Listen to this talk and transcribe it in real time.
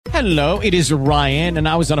Hello, it is Ryan, and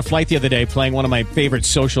I was on a flight the other day playing one of my favorite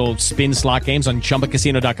social spin slot games on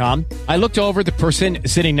ChumbaCasino.com. I looked over at the person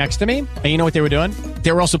sitting next to me, and you know what they were doing?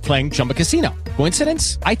 They were also playing Chumba Casino.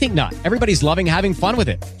 Coincidence? I think not. Everybody's loving having fun with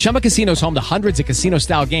it. Chumba Casino is home to hundreds of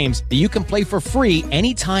casino-style games that you can play for free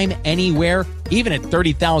anytime, anywhere, even at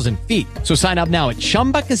 30,000 feet. So sign up now at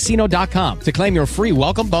ChumbaCasino.com to claim your free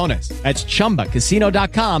welcome bonus. That's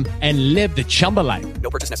ChumbaCasino.com and live the Chumba life. No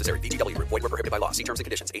purchase necessary. VGW. Void were prohibited by law. See terms and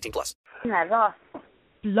conditions. 18+.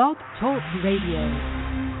 Blog Talk Radio.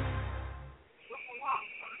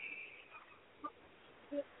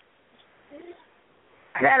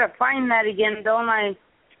 I gotta find that again, don't I,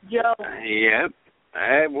 Joe? Yep.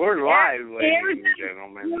 We're live, ladies and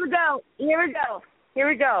gentlemen. Here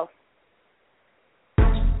we go.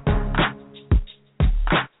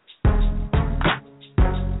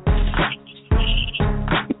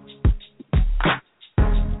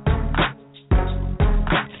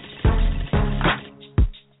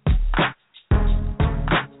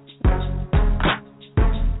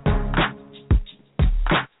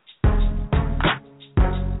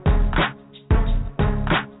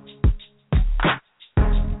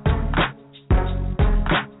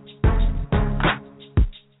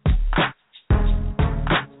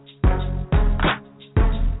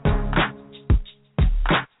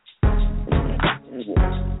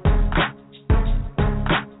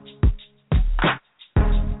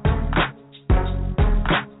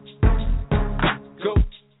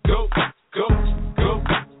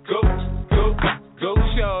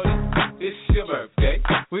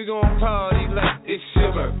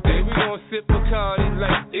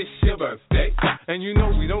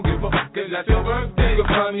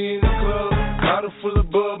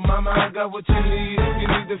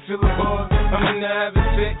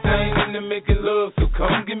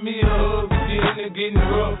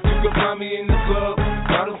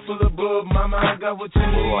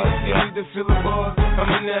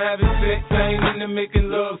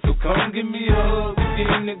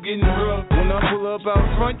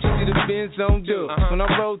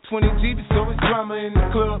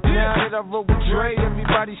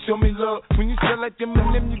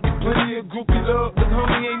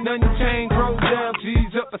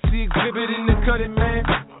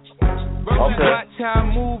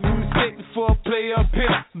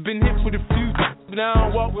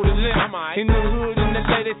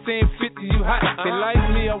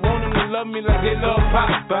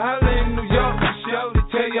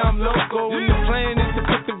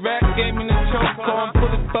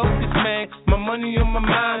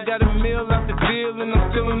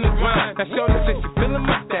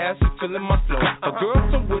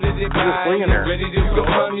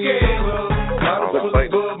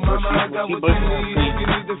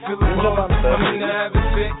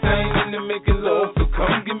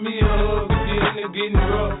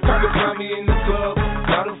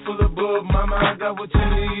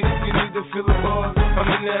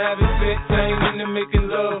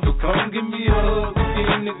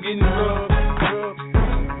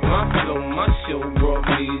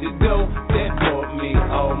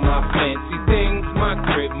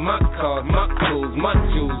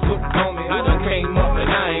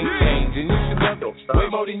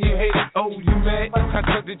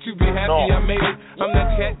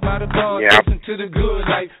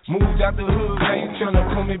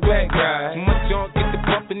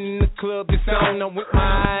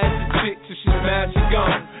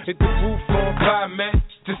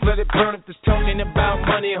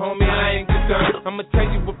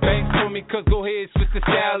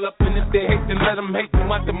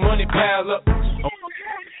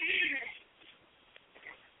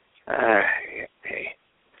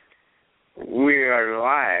 We are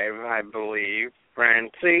live, I believe.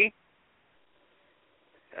 Francie?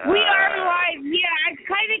 We are live. Yeah, I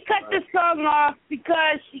kind of cut the song off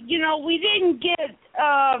because, we didn't get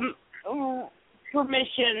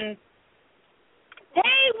permission.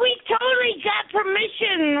 Hey, we totally got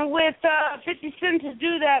permission with 50 Cent to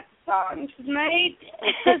do that song tonight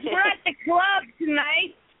because we're at the club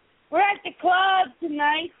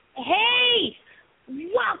tonight. Hey,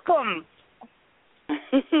 welcome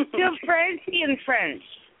to Francie and Friends.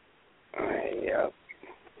 Yep.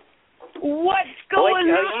 What's going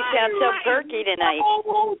on? You sound so perky tonight.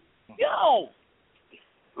 Oh, Joe.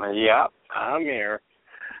 Yep, I'm here.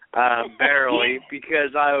 Barely,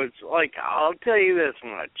 because I was like, I'll tell you this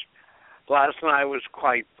much. Last night was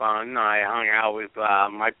quite fun. I hung out with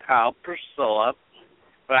my pal Priscilla,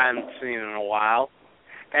 who I haven't seen in a while.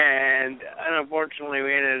 And unfortunately,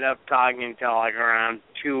 we ended up talking until like around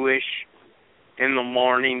 2-ish in the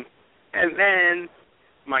morning. And then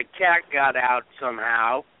my cat got out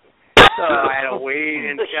somehow, So I had to wait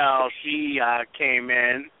until she came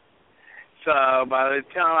in. So by the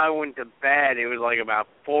time I went to bed, it was like about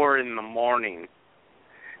 4 in the morning.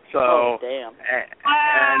 So, oh, damn.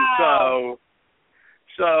 And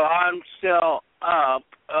so I'm still up.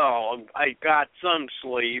 Oh, I got some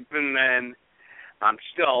sleep, and then I'm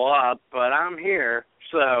still up, but I'm here.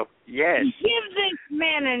 So, yes. Give this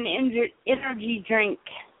man an energy drink.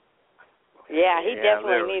 Yeah, he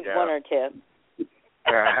definitely needs one or two.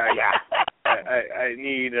 Yeah. I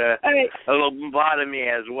need a lobotomy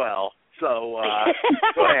as well. So,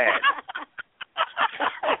 go ahead.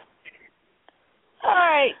 All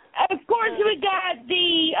right. Of course, we got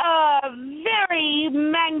the very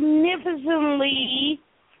magnificently,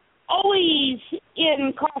 always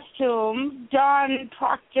in costume, John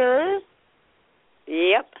Proctor.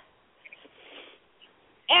 Yep.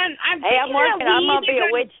 And I'm working. I'm gonna be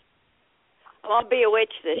a witch. I'm gonna be a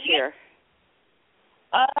witch this year.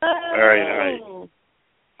 Very nice.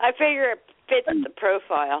 I figure it fits the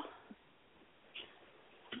profile.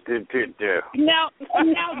 Now,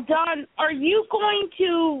 Don, are you going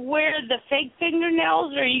to wear the fake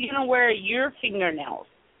fingernails, or are you going to wear your fingernails?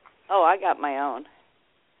 Oh, I got my own.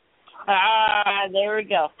 There we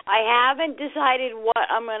go. I haven't decided what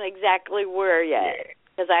I'm going to exactly wear yet,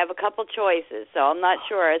 because I have a couple choices, so I'm not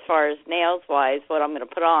sure as far as nails-wise what I'm going to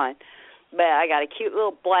put on. But I got a cute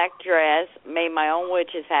little black dress, made my own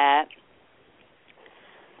witch's hat,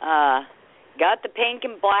 got the pink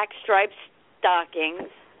and black striped stockings.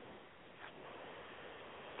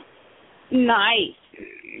 Nice.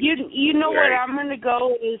 You know what I'm going to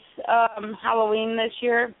go is Halloween this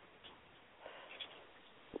year?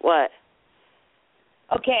 What?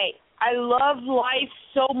 Okay, I love life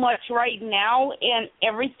so much right now, and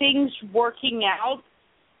everything's working out,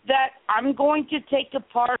 that I'm going to take a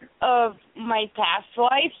part of my past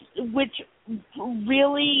life, which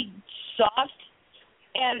really sucked,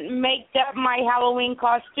 and make that my Halloween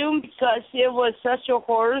costume, because it was such a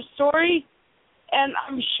horror story. And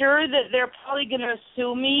I'm sure that they're probably going to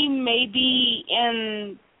sue me maybe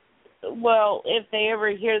if they ever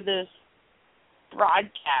hear this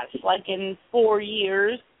broadcast, like in 4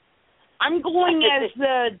 years. I'm going as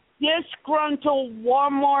the disgruntled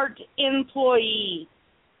Walmart employee.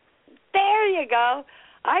 There you go.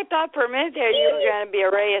 I thought for a minute there you were going to be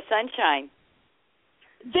a ray of sunshine.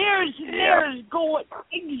 There's going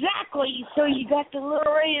exactly. So you got the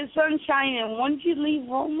little ray of sunshine, and once you leave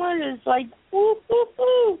Walmart, it's like woo woo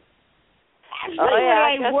woo. Actually,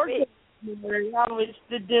 when I worked I was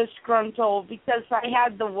the disgruntled because I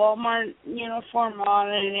had the Walmart uniform on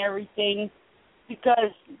and everything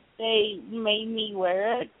because they made me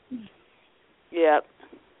wear it. Yep.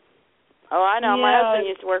 Oh, I know. My husband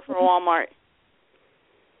used to work for Walmart.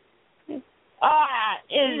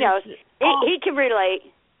 He knows. He can relate.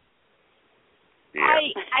 Yeah.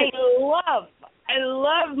 I love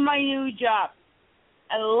my new job.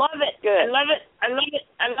 I love it. Good. I love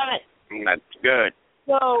it. That's good.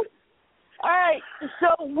 So, all right. So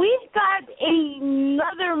we've got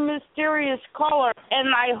another mysterious caller,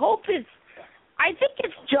 and I think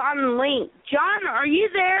it's John Link. John, are you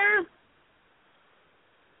there?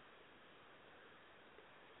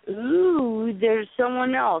 Ooh, there's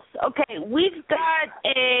someone else. Okay, we've got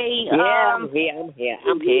a... I'm here.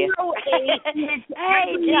 Hey,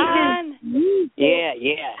 John. Yeah.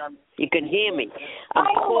 You can hear me.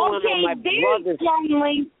 I'm calling on my brother's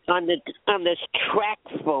on this track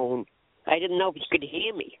phone. I didn't know if you could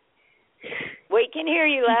hear me. We can hear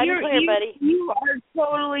you loud and clear, buddy. You are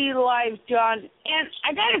totally live, John. And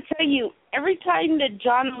I got to tell you, every time that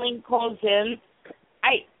John Link calls in,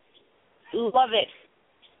 I love it.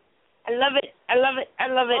 I love it.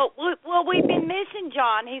 Well, we've been missing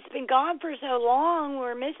John. He's been gone for so long.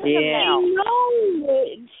 We're missing him now. I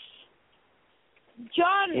know.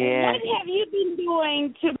 John, what have you been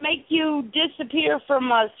doing to make you disappear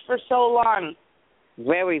from us for so long?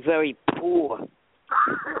 Very, very poor.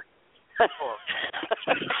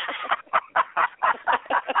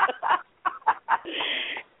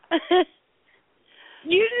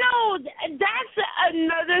 That's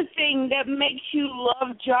another thing that makes you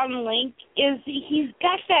love John Link is he's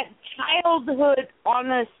got that childhood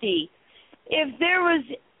honesty. If there was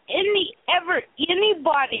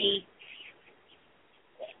anybody,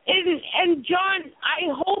 and John, I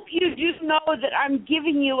hope you do know that I'm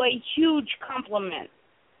giving you a huge compliment.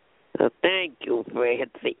 Thank you,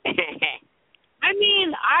 Francie. I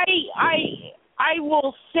mean, I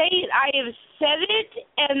will say it. I have said it,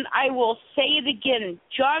 and I will say it again.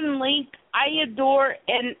 John Link, I adore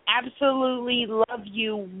and absolutely love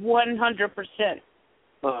you 100%.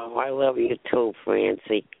 Oh, I love you too,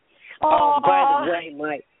 Francie. Oh, by the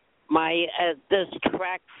way, this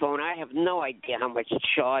track phone, I have no idea how much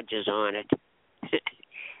charge is on it.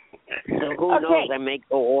 So who knows? I may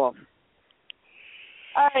go off.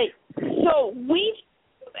 All right. So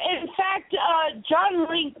in fact, John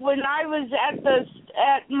Link, when I was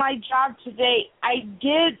at my job today, I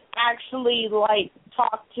did actually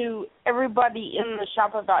talk to everybody in the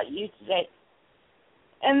shop about you today,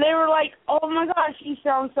 and they were like, "Oh my gosh, you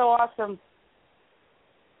sound so awesome."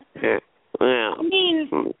 Well, I mean,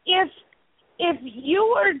 if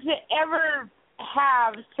you were to ever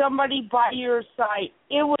have somebody by your side,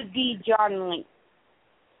 it would be John Link.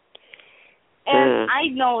 And I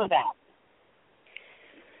know that.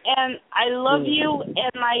 And I love you,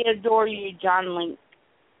 and I adore you, John Link.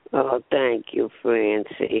 Oh, thank you,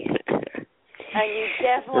 Francie. And you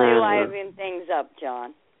definitely liven things up,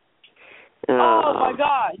 John. Oh my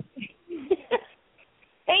God.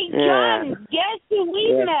 Hey, John, guess who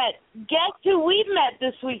we met? Guess who we met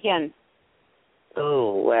this weekend?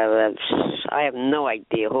 Oh, well, I have no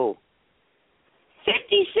idea who.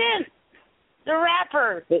 50 Cent, the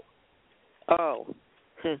rapper. Oh.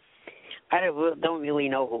 I don't really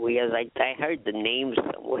know who he is. I heard the name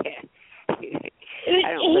somewhere. He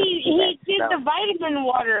did the vitamin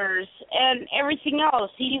waters and everything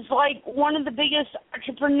else. He's like one of the biggest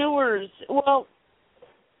entrepreneurs. Well,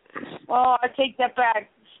 I take that back.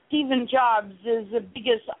 Stephen Jobs is the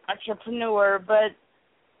biggest entrepreneur, but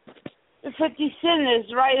 50 Cent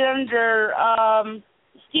is right under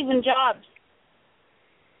Stephen Jobs.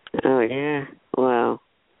 Oh, yeah? Well,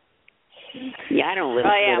 yeah, I don't listen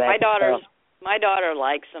to that. My daughter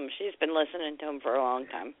likes him. She's been listening to him for a long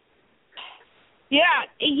time. Yeah,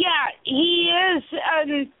 he is.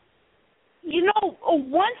 You know,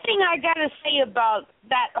 one thing I got to say about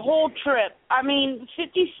that whole trip, I mean,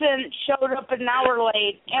 50 Cent showed up an hour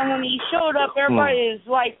late, and when he showed up, everybody was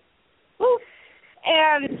like, whoop.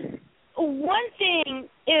 And one thing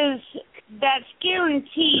is that's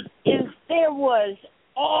guaranteed is there was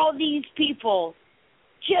all these people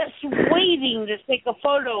just waiting to take a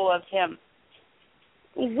photo of him.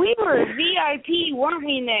 We were VIP, weren't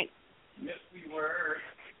we, Nick? Yes, we were.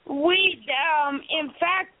 In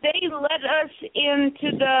fact, they let us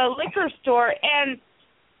into the liquor store, and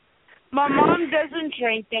my mom doesn't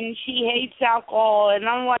drink, and she hates alcohol, and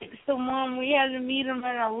I'm like, so Mom, we had to meet him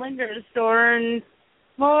at a liquor store, and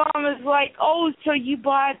my mom was like, oh, so you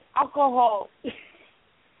bought alcohol.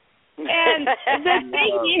 And the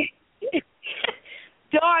thing is,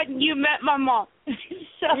 Dawn, you met my mom.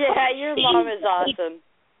 So yeah, your mom is awesome.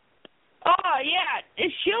 Oh, yeah,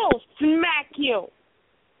 she'll smack you.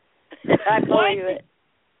 I believe it.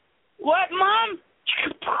 What, Mom?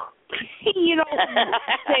 You know,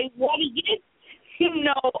 say what again? You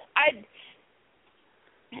know,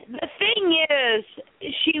 the thing is,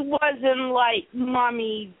 she wasn't like,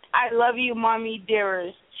 Mommy, I love you, Mommy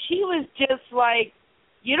dearest. She was just like,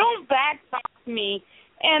 you don't backtalk me.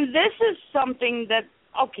 And this is something that,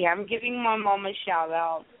 okay, I'm giving my mom a shout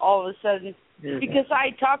out all of a sudden because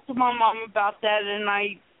I talked to my mom about that, and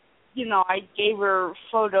I gave her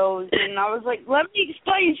photos, and I was like, let me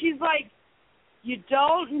explain. She's like, you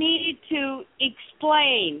don't need to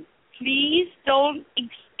explain. Please don't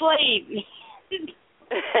explain.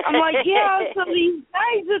 I'm like, yeah, so these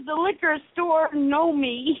guys at the liquor store know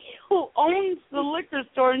me, who owns the liquor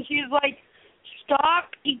store, and she's like,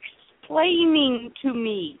 stop explaining to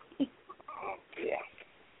me.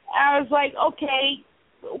 I was like, okay,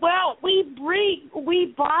 well, we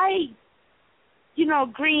buy,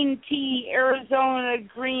 green tea, Arizona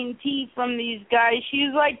green tea from these guys.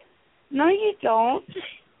 She's like, no, you don't.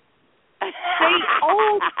 They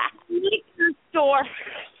own the liquor store.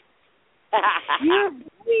 You're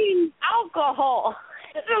buying alcohol.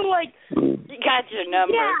 I'm like, you got your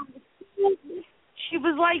number. Yeah. She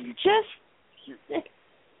was like, just,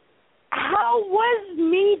 how was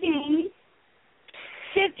meeting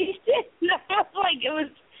 50 Cent? I was like, it was,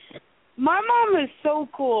 my mom is so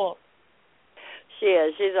cool. She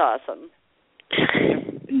is. She's awesome.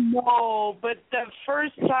 No, but the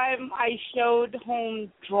first time I showed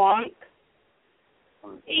home drunk,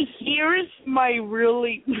 here's my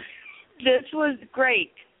this was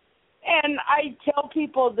great. And I tell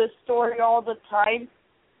people this story all the time.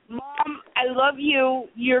 Mom, I love you.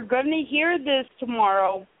 You're going to hear this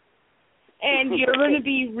tomorrow, and you're going to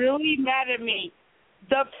be really mad at me.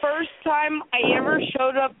 The first time I ever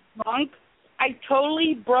showed up drunk, I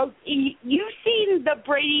totally broke. You've seen the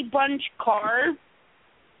Brady Bunch car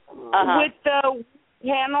with the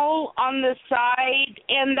panel on the side,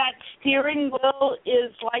 and that steering wheel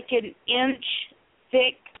is like an inch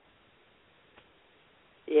thick.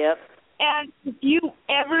 Yep. And if you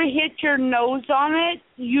ever hit your nose on it,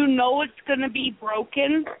 you know it's going to be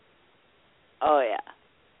broken. Oh, yeah.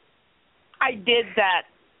 I did that.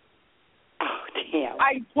 Oh, damn.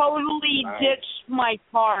 I totally ditched my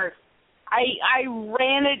car. I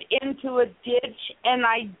ran it into a ditch, and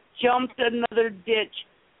I jumped another ditch.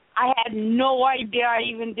 I had no idea I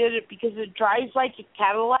even did it because it drives like a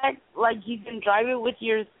Cadillac, like you can drive it with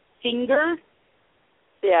your finger.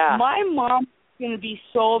 Yeah. My mom's going to be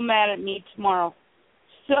so mad at me tomorrow.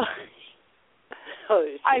 So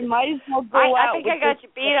I might as well go out. I think I got you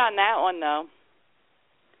beat on that one, though.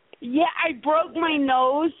 Yeah, I broke my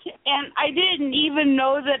nose, and I didn't even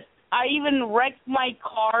know that I even wrecked my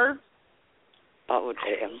car. Oh,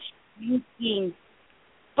 damn.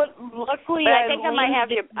 But luckily, I think I might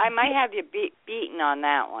have you beaten on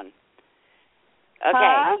that one. Okay,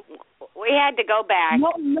 huh? We had to go back.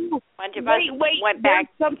 No. Wait. Went There's back.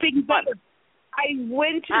 something better. I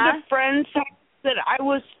went to the friend's house that I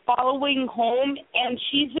was following home, and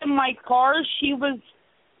she's in my car. She was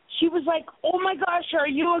like, "Oh my gosh, are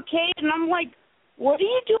you okay?" And I'm like, "What are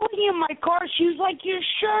you doing in my car?" She was like, "Your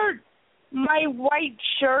shirt." My white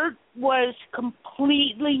shirt was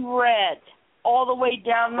completely red all the way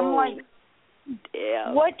down. I'm like,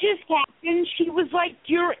 damn. What just happened? She was like,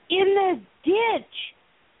 "You're in a ditch."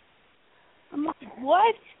 I'm like,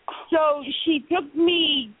 what? So she took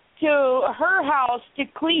me to her house to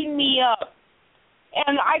clean me up.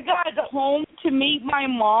 And I got home to meet my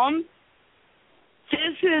mom.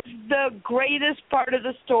 This is the greatest part of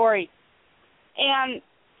the story. And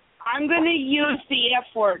I'm going to use the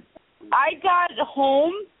F word. I got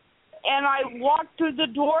home, and I walked through the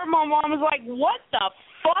door. My mom was like, "What the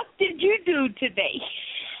fuck did you do today?"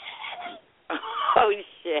 Oh,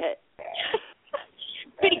 shit.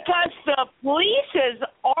 Because the police has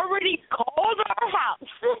already called our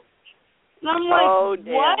house. And I'm like, oh,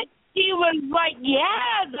 damn. What? She was like,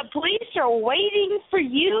 "Yeah, the police are waiting for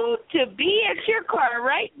you to be at your car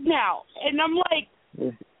right now." And I'm like,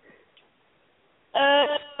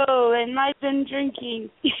 oh, and I've been drinking.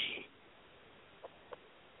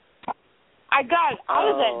 I got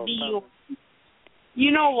out of that deal.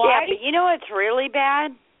 You know why? Yeah, but you know what's really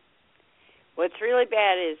bad? What's really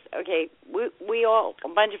bad is, okay, we all, a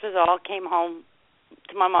bunch of us all came home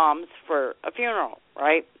to my mom's for a funeral,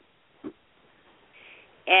 right?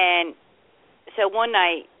 And so one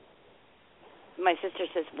night, my sister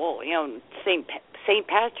says, "Well, you know, St.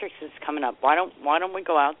 Patrick's is coming up. Why don't we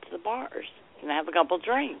go out to the bars and have a couple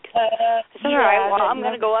drinks?" I said, "All right, well, I'm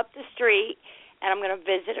going to go up the street and I'm going to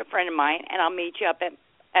visit a friend of mine, and I'll meet you up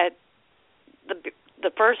at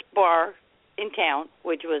the first bar in town,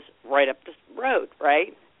 which was right up the road,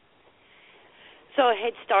 right?" So it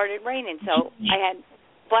had started raining, so I had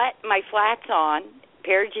my flats on,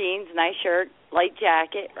 pair of jeans, nice shirt, light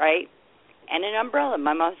jacket, right, and an umbrella.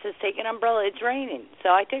 My mom says, "Take an umbrella, it's raining." So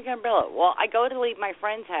I took an umbrella. Well, I go to leave my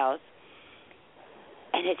friend's house,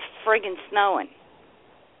 and it's friggin' snowing.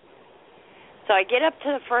 So I get up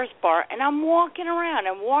to the first bar, and I'm walking around.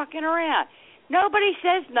 Nobody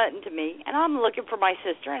says nothing to me, and I'm looking for my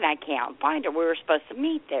sister, and I can't find her. We were supposed to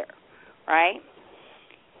meet there, right?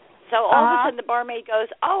 So all of a sudden the barmaid goes,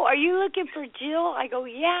 "Oh, are you looking for Jill?" I go,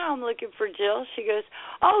 "Yeah, I'm looking for Jill." She goes,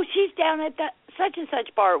 "Oh, she's down at that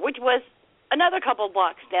such-and-such bar," which was another couple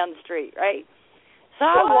blocks down the street, right? So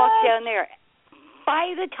I walk down there.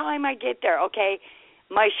 By the time I get there, okay,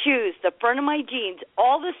 my shoes, the front of my jeans,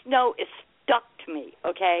 all the snow is stuck to me,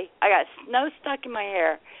 okay? I got snow stuck in my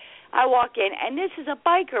hair. I walk in, and this is a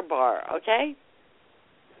biker bar, okay?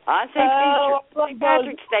 On St.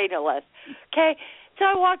 Patrick's Day, no less. Okay? So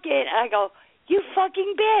I walk in, and I go, "You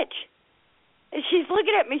fucking bitch." And she's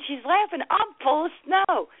looking at me. She's laughing. I'm full of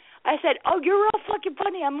snow. I said, "Oh, you're real fucking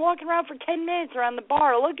funny. I'm walking around for 10 minutes around the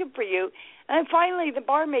bar looking for you." And then finally the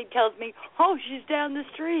barmaid tells me, "Oh, she's down the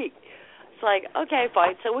street." It's like, okay,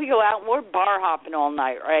 fine. So we go out, and we're bar hopping all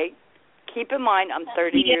night, right? Keep in mind, I'm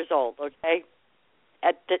 30 years old, okay?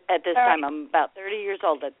 At this time, I'm about 30 years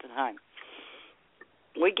old at the time.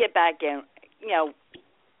 We get back in, you know,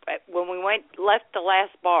 when we left the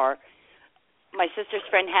last bar, my sister's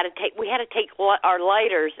friend had to take our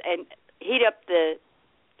lighters and heat up the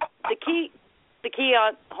key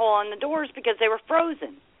hole on the doors because they were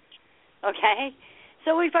frozen. Okay?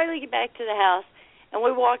 So we finally get back to the house, and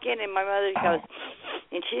we walk in, and my mother goes,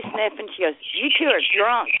 and she's sniffing, she goes, "You two are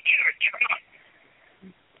drunk."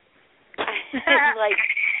 It's like,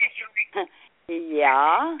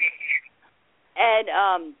 yeah. And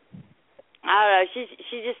I don't know,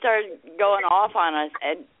 she just started going off on us,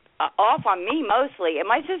 and off on me mostly. And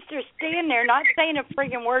my sister's standing there not saying a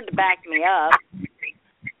freaking word to back me up.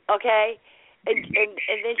 Okay? and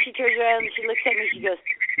then she turns around and she looks at me and she goes,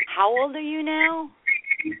 "How old are you now?"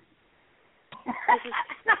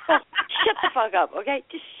 Shut the fuck up, okay?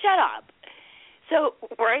 Just shut up. So,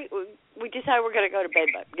 right, we decided we're going to go to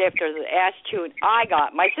bed after the ass chewing I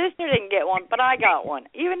got. My sister didn't get one, but I got one.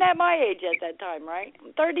 Even at my age at that time, right?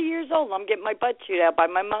 I'm 30 years old. I'm getting my butt chewed out by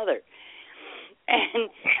my mother.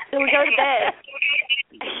 And so we go to bed.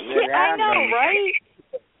 Yeah, I know, right?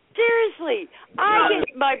 Seriously. I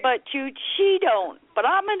get my butt chewed. She don't. But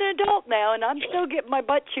I'm an adult now, and I'm still getting my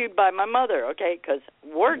butt chewed by my mother, okay? Because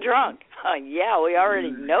we're drunk. Yeah, we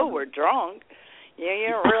already know we're drunk. You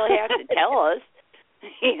don't really have to tell us.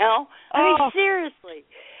 You know? I mean, seriously.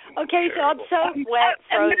 Okay, so I'm so wet,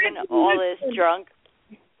 frozen, all this drunk.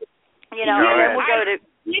 You know, and then we'll go to...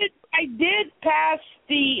 I did pass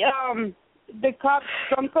the cop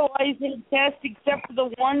tranquilizing test, except for the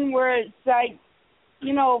one where it's like,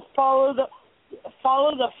 you know, follow the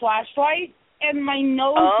flashlight, and my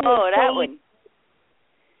nose was that one.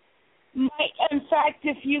 In fact,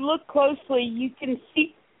 if you look closely, you can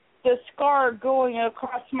see the scar going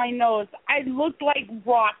across my nose. I looked like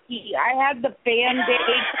Rocky. I had the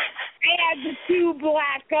Band-Aid. I had the two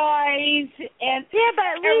black eyes. And but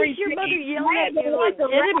at least your mother yelled at you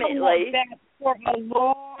legitimately. That for a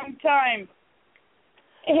long time.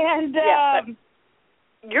 And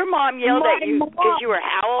your mom yelled at you because you were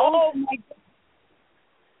how old? Oh, my God.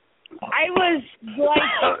 I was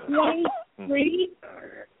like 23.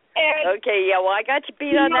 And, okay, yeah, well, I got you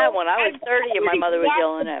beat on that one. I was 30 and my mother was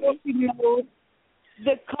yelling at me.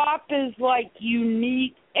 The cop is, like,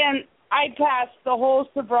 unique, and I passed the whole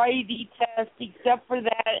sobriety test except for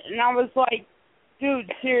that, and I was like,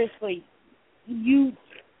 dude, seriously, you...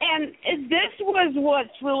 And this was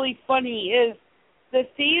what's really funny is the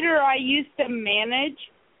theater I used to manage,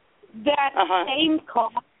 that same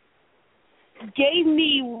cop gave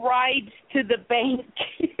me rides to the bank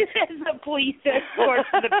as a police escort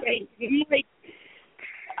to the bank. I'm like,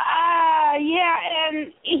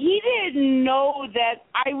 and he didn't know that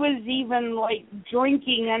I was even, like,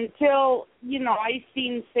 drinking until, you know, I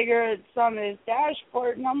seen cigarettes on his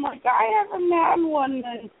dashboard, and I'm like, I haven't had one.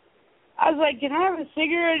 And I was like, can I have a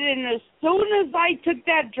cigarette? And as soon as I took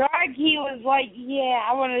that drag, he was like, yeah,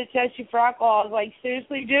 I want to test you for alcohol. I was like,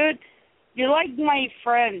 seriously, dude? You're like my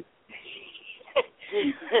friend.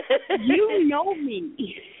 You know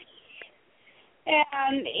me.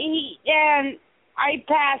 And I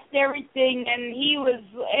passed everything, and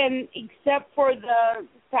except for the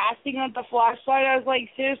passing of the flashlight, I was like,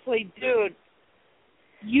 seriously, dude,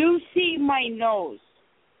 you see my nose.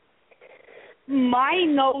 My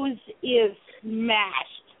nose is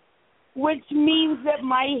smashed, which means that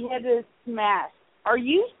my head is smashed. Are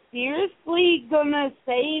you seriously going to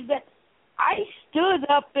say that I stood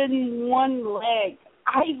up in one leg?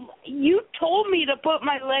 You told me to put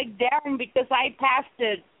my leg down because I passed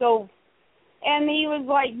it. So, and he was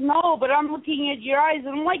like, no, but I'm looking at your eyes.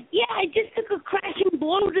 And I'm like, yeah, I just took a crashing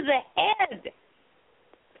blow to the head.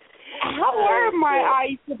 How are my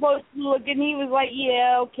eyes supposed to look? And he was like,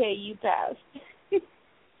 yeah, okay, you passed.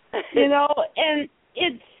 You know, and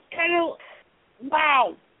it's kind of,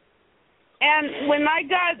 wow. And when I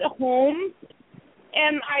got home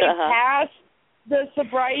and I passed the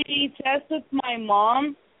sobriety test with my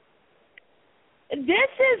mom, this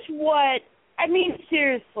is what, I mean,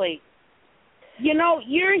 seriously, you know,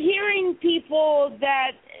 you're hearing people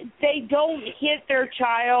that they don't hit their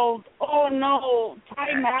child. Oh, no,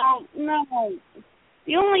 time out. No.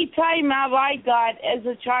 The only time out I got as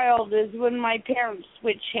a child is when my parents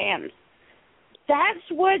switched hands. That's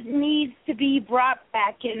what needs to be brought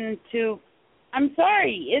back into. I'm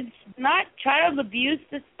sorry, it's not child abuse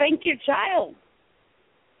to spank your child.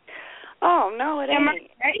 Oh, no, it ain't. Am I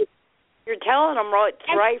right? You're telling them what's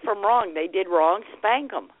right from wrong. They did wrong,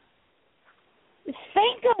 spank them.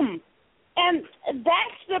 Spank them. And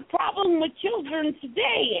that's the problem with children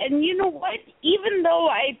today. And you know what? Even though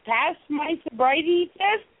I passed my sobriety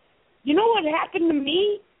test, you know what happened to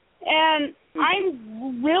me? And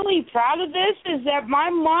I'm really proud of this, is that my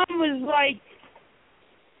mom was like,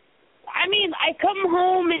 I mean, I come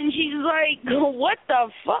home and she's like, what the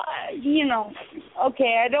fuck? You know,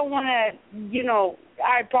 okay, I don't want to, you know,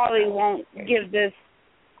 I probably won't give this,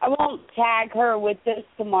 I won't tag her with this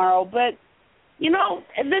tomorrow, but you know,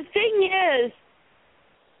 the thing is,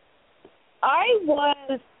 I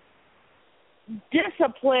was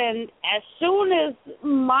disciplined as soon as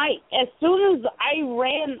I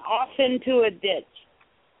ran off into a ditch.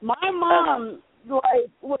 My mom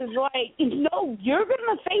was like, no, you're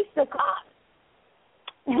gonna face the cops,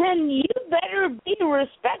 and you better be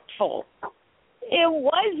respectful. it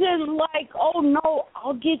wasn't like, oh, no,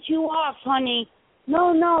 I'll get you off, honey.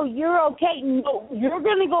 No, you're okay. No, you're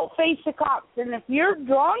going to go face the cops. And if you're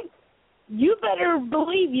drunk, you better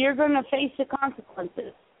believe you're going to face the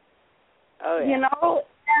consequences. Oh, yeah. You know?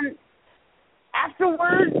 And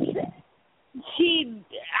afterwards,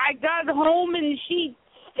 I got home and she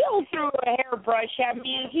still threw a hairbrush at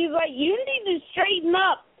me. And she's like, you need to straighten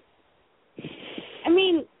up. I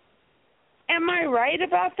mean, am I right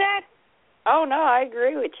about that? Oh, no, I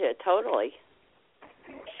agree with you, totally.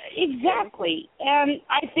 Exactly. And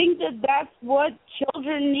I think that's what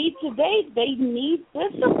children need today. They need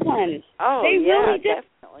discipline. Oh, they yeah, really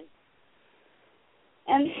definitely.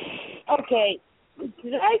 And, okay,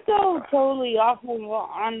 did I go totally off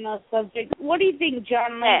on the subject? What do you think,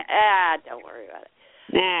 John? Don't worry about it.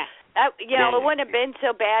 Nah. It wouldn't have been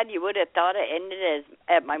so bad. You would have thought it ended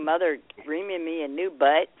at my mother reaming me a new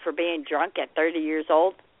butt for being drunk at 30 years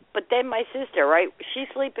old. But then my sister, right,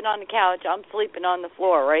 she's sleeping on the couch. I'm sleeping on the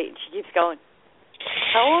floor, right? And she keeps going,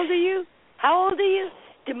 how old are you? How old are you?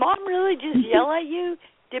 Did Mom really just yell at you?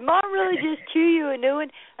 Did Mom really just chew you a new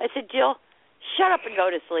one? I said, Jill, shut up and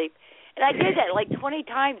go to sleep. And I did that like 20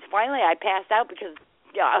 times. Finally, I passed out because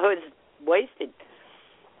I was wasted.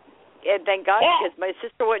 And thank God, because my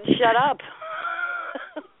sister wouldn't shut up.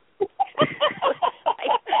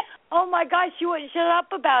 Oh, my gosh, she wouldn't shut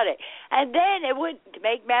up about it. And then to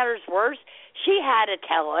make matters worse, she had to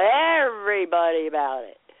tell everybody about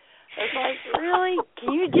it. I was like, really?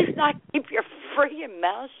 Can you just not keep your freaking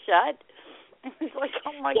mouth shut? It was like,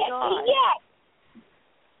 oh, my God. Yeah.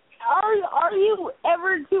 Are you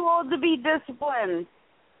ever too old to be disciplined?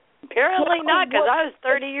 Apparently not, because I was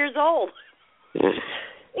 30 years old.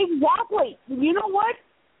 Exactly. You know what?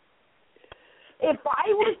 If I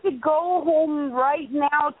was to go home right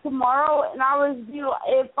now tomorrow and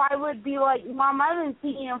if I would be like, Mom, I haven't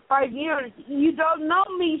seen you in 5 years. You don't know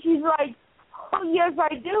me. She's like, oh, yes,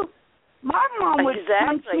 I do. My mom would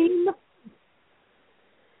punch me.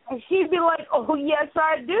 And she'd be like, oh, yes,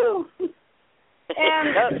 I do.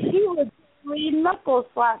 And she would really knuckle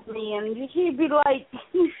slap me. And she'd be like,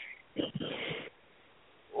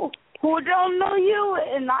 who don't know you?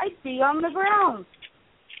 And I'd be on the ground.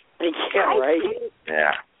 Yeah, right.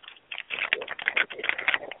 Yeah.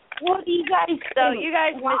 What do you guys think? So you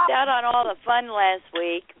guys missed out on all the fun last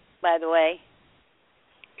week, by the way.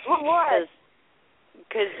 What?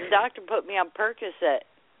 Because the doctor put me on Percocet.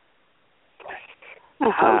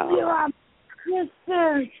 Oh, you're on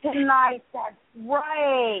Percocet tonight. That's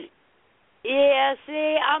right. Yeah,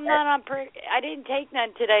 see, I'm not on I didn't take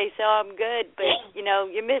none today, so I'm good. But,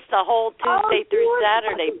 you missed the whole Tuesday through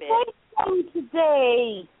Saturday bit.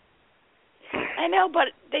 Today. I know,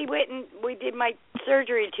 but they went and we did my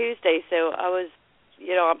surgery Tuesday, so I was,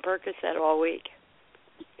 on Percocet all week.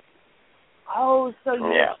 Oh, so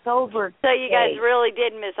you're sober. So you guys really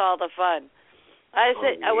did miss all the fun. I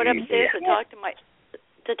went upstairs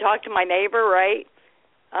to talk to my neighbor, right?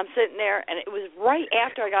 I'm sitting there, and it was right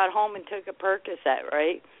after I got home and took a Percocet,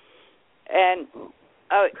 right? And,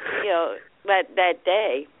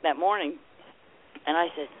 that morning, and I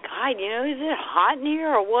said, God, is it hot in here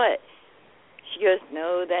or what? She goes,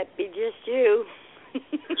 no, that'd be just you.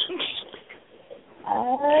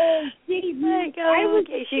 Okay.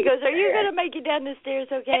 She goes, are you going to make it down the stairs,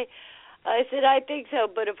 okay? I said, I think so,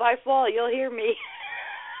 but if I fall, you'll hear me.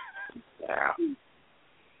 Yeah.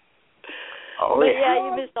 But yeah,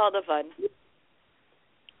 you missed all the fun.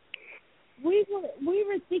 We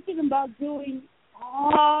were thinking about doing.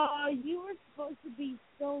 You were supposed to be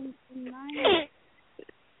stoned tonight.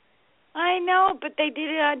 I know, but they did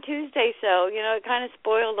it on Tuesday, so it kind of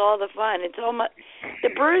spoiled all the fun. It's the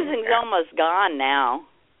bruising's almost gone now.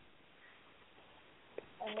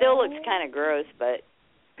 Still looks kind of gross, but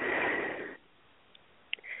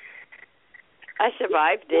I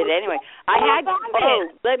survived it anyway.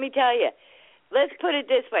 Let me tell you. Let's put it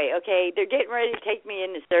this way, okay? They're getting ready to take me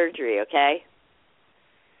into surgery, okay?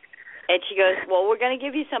 And she goes, well, we're going to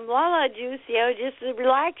give you some Lala juice, just to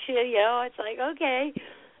relax you, It's like, okay.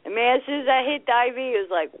 And man, as soon as I hit the IV, it was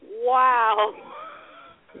like, wow.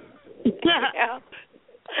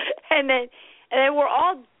 And then we're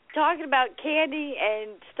all talking about candy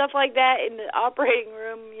and stuff like that in the operating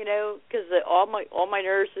room, because all my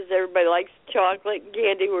nurses, everybody likes chocolate and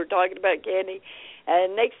candy. We're talking about candy.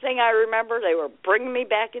 And next thing I remember, they were bringing me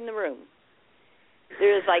back in the room.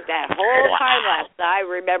 There was like that whole time lapse. I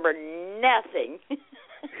remember nothing.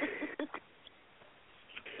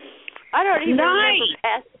 I don't even remember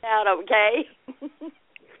passing out, okay?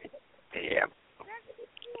 Yeah.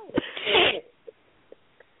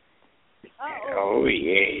 Oh,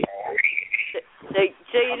 yeah.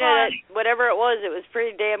 So that whatever it was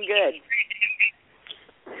pretty damn good.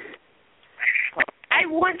 I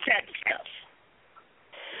want that stuff.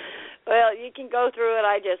 Well, you can go through it.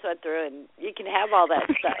 I just went through it, and you can have all that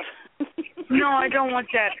stuff. No, I don't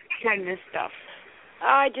want that kind of stuff.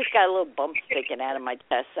 I just got a little bump sticking out of my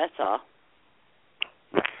chest, that's all.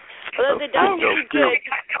 Although the doctor did good.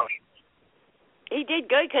 He did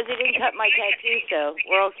good because he didn't cut my tattoo, so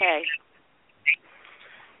we're okay.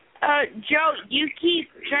 Joe, you keep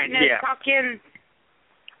trying to talk in.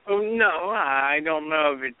 Oh, no, I don't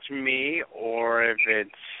know if it's me or if it's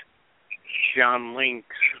John Link's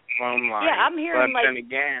phone line. Yeah, I'm hearing but then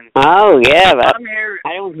again. Oh, yeah, but I'm hearing.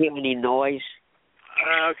 I don't hear any noise.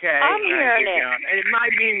 Okay. I'm hearing it. It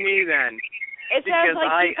might be me then. It sounds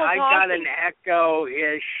like people I talking. got an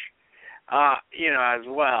echo-ish, as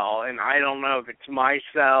well, and I don't know if it's my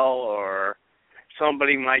cell or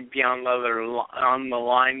somebody might be on the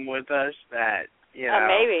line with us that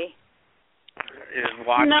maybe is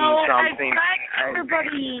watching something.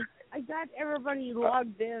 I got everybody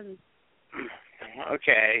logged in.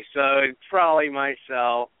 Okay, so it's probably my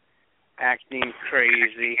cell acting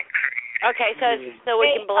crazy. Okay, so we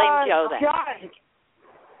can blame Joe then. John.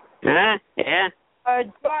 Huh? Yeah.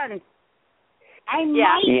 John, I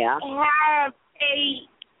might have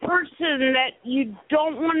a person that you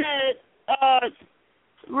don't want to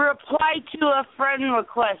reply to a friend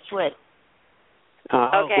request with.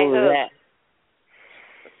 Okay, who is that?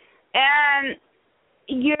 And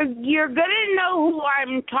you're gonna know who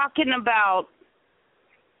I'm talking about.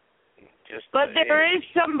 But there is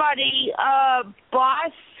somebody,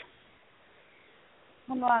 boss.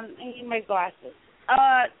 Hold on, I need my glasses.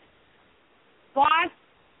 Boss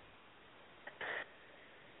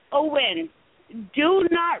Owen, do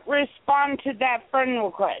not respond to that friend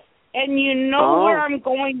request. And you know where I'm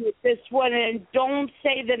going with this one, and don't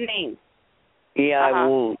say the name. Yeah, I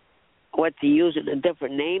won't. What, to use a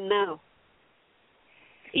different name now?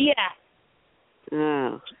 Yeah.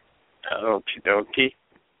 Oh. Okie dokie.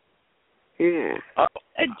 Yeah.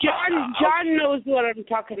 John knows what I'm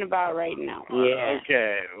talking about right now. Yeah.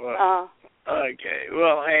 Okay. Well,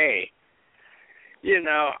 Well, hey,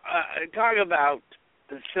 talk about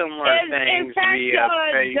similar things in fact, via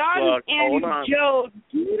Facebook. John and Joe,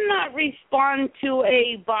 do not respond to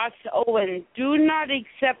a Boss Owen. Do not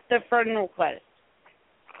accept the friend request.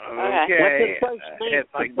 Okay. What's the first name? If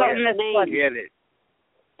I get it.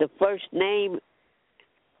 The first name?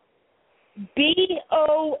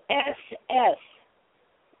 BOSS.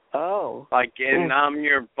 Oh. Like, I'm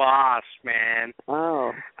your boss, man.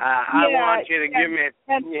 Oh. I want you to give me,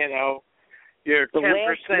 your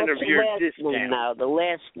 10% of your discount. Name now, the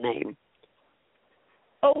last name.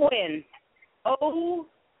 Owen. OWEN.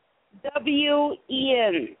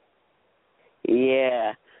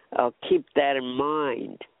 Yeah, I'll keep that in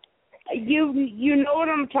mind. You know what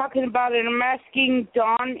I'm talking about, and I'm asking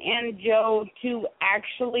Don and Joe to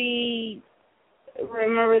actually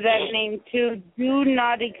remember that name too. Do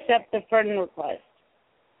not accept the friend request.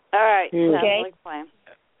 All right. Okay. Sounds like a plan.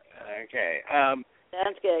 Okay.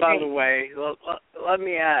 Sounds good. By the way, let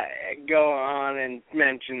me go on and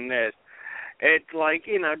mention this. It's like,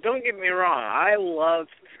 don't get me wrong. I love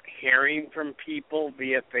hearing from people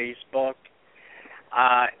via Facebook.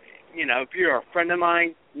 If you're a friend of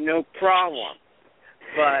mine, no problem.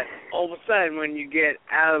 But all of a sudden, when you get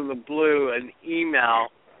out of the blue an email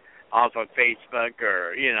off of Facebook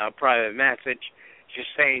or, private message, just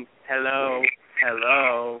saying hello,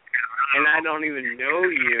 and I don't even know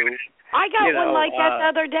you. I got one like that the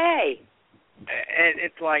other day. And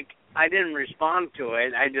it's like, I didn't respond to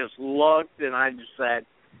it. I just looked and I just said,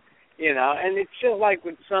 and it's just like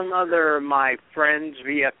with some other of my friends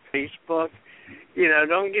via Facebook.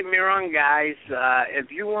 Don't get me wrong, guys.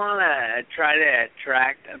 If you want to try to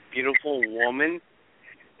attract a beautiful woman,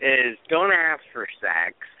 don't ask for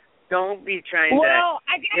sex. Don't be trying to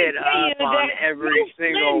hit up on every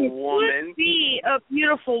single woman. Would be a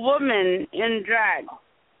beautiful woman in drag.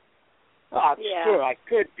 Oh, sure, I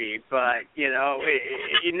could be, but you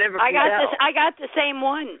never. I got the same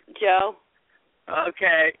one, Joe.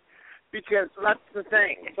 Okay, because that's the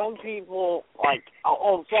thing. Some people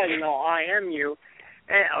all of a sudden they'll IM you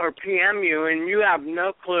or PM you, and you have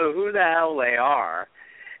no clue who the hell they are.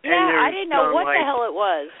 Yeah, I didn't know what the hell it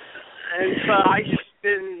was. And so I just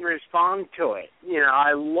didn't respond to it.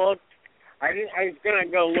 I looked. I was going to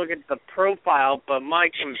go look at the profile, but my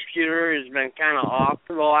computer has been kind of off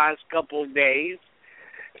for the last couple of days.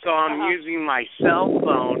 So I'm using my cell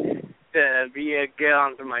phone to get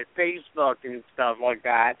onto my Facebook and stuff like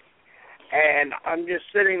that. And I'm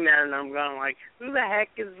just sitting there and I'm going like, who the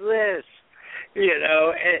heck is this? You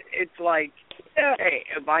know, it's like, hey,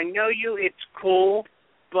 if I know you, it's cool,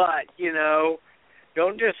 but, you know,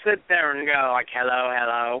 don't just sit there and go like,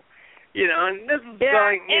 hello. You know, and this is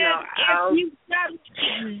going, you know, if you've got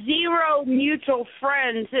zero mutual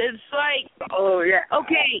friends, it's like, oh yeah,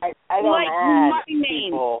 okay, I don't like add my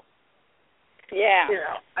name. people. Yeah. You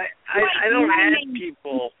know, I don't add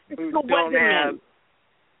people who don't have.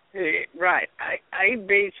 Right. I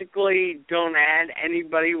basically don't add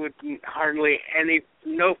anybody with hardly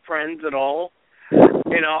no friends at all.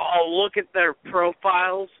 You know, I'll look at their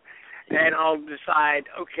profiles and I'll decide,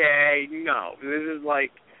 okay, no, this is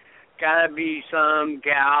like gotta be some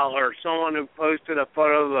gal or someone who posted a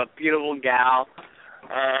photo of a beautiful gal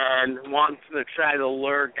and wants to try to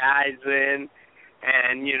lure guys in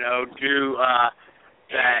and, you know, do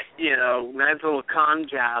that, you know, nice little con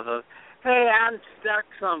job of, hey, I'm stuck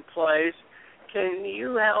someplace. Can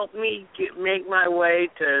you help me make my way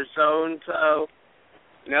to so-and-so?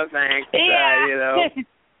 No thanks, you know.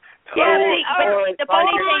 Yeah, the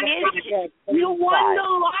funny thing is, you won the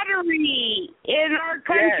lottery in our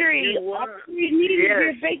country.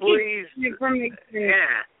 Yes, please.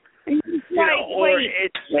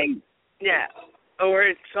 Yeah. Or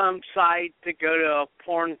it's some site to go to a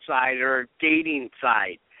porn site or a dating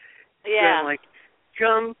site. Yeah. So, like,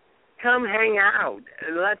 come hang out.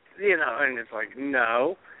 Let's, you know, and it's like,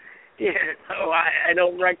 no. You know, I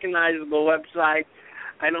don't recognize the website.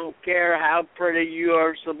 I don't care how pretty you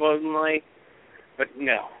are, supposedly, but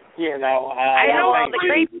no, you know. I know. Well,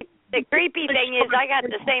 the creepy thing is, I got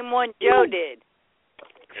the same one Joe did.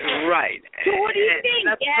 Right. So what do you think?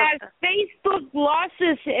 Has Facebook lost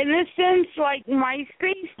its innocence like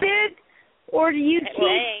MySpace did, or do you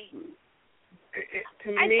think?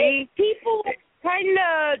 I think people are kind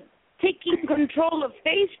of taking control of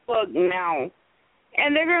Facebook now,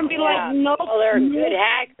 and they're going to be like, no. Well, they're good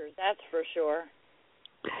hackers, that's for sure.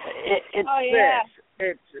 It's this.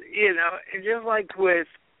 It's, you know, it's just like with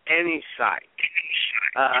any site.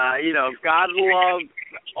 You know, God loves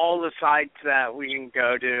all the sites that we can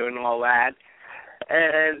go to and all that.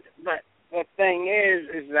 But the thing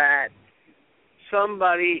is that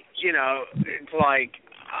somebody, you know, it's like,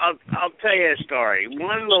 I'll tell you a story.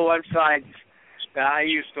 One of the websites that I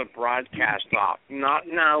used to broadcast off, not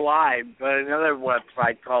live, but another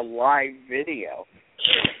website called Live Video.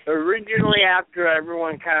 Originally, after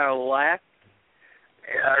everyone kind of left,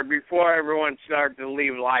 or before everyone started to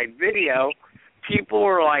leave Live Video, people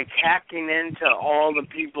were like hacking into all the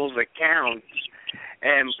people's accounts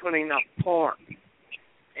and putting up porn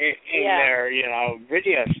in their, you know,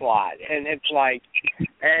 video slot. And it's like,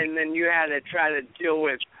 and then you had to try to deal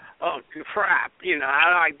with, oh, crap, you know, how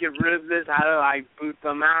do I get rid of this? How do I boot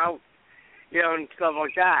them out? You know, and stuff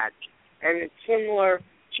like that. And it's similar,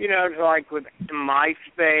 you know, to like with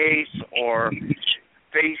MySpace or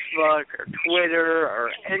Facebook or Twitter or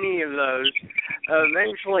any of those.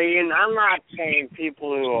 Eventually, and I'm not saying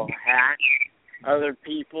people who will hack other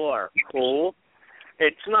people are cool.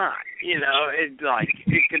 It's not, you know, it's like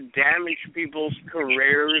it could damage people's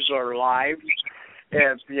careers or lives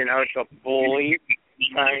if, you know, it's a bully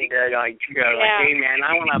trying to like go like, hey man,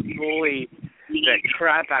 I want to bully the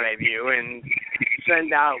crap out of you and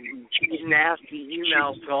send out nasty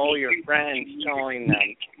emails to all your friends telling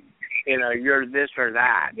them, you know, you're this or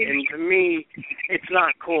that. And to me, it's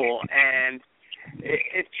not cool. And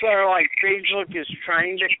it's sort of like Facebook is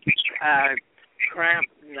trying to cramp,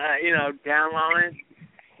 you know, down on it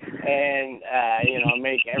and, you know,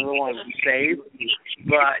 make everyone safe.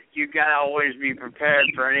 But you got to always be prepared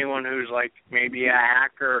for anyone who's like maybe a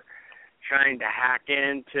hacker trying to hack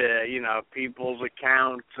into, you know, people's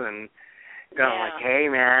accounts and going like, hey,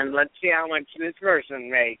 man, let's see how much this person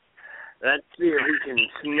makes. Let's see if we can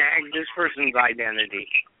snag this person's identity.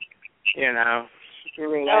 You know,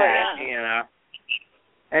 screw that, you know.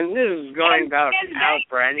 And this is going out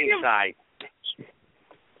for any site.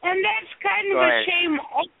 And that's kind of a shame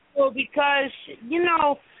also because, you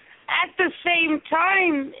know, at the same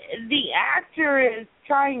time, the actor is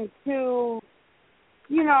trying to,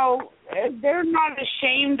 you know, they're not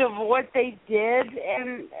ashamed of what they did,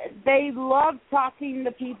 and they love talking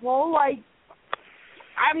to people. Like,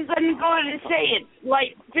 I'm going to go ahead and say it,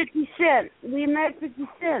 like 50 Cent. We met 50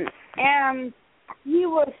 Cent, and he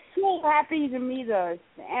was so happy to meet us.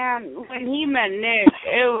 And when he met Nick,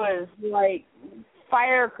 it was like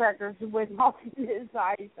firecrackers went off in his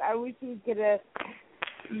eyes. I wish we could have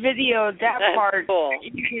videoed that part. Cool.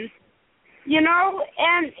 You know,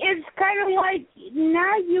 and it's kind of like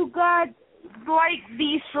now you got like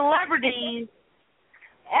these celebrities,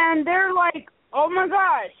 and they're like, oh my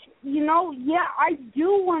gosh, you know, yeah, I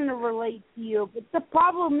do want to relate to you, but the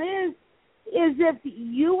problem is is if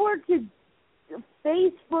you were to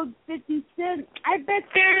Facebook 50 Cent, I bet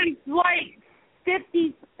there's like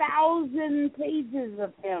 50,000 pages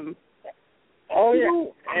of him. Oh, yeah.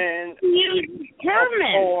 And you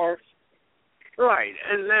determine. Of course. Right.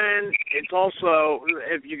 And then it's also,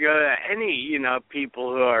 if you go to any,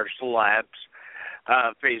 people who are celebs,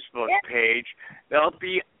 Facebook page, they'll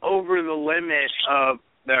be over the limit of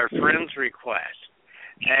their friends request.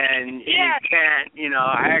 And you can't,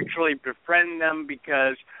 actually befriend them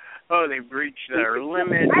because, they've reached their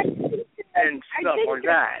limit and stuff like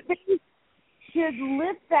that. They should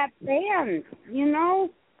lift that ban,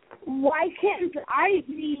 Why can't I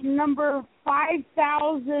be number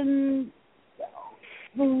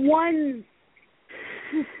 5,001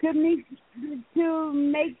 to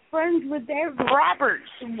make friends with Eric Roberts?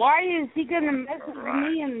 Why is he going to message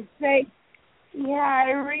me and say, yeah,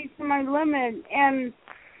 I reached my limit? And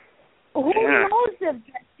who knows if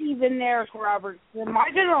that's even Eric Roberts? Am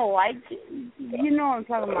I going to like it? You know what I'm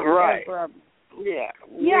talking about, Eric Roberts. Yeah.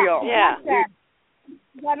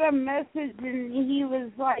 Got a message and he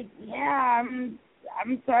was like, yeah, I'm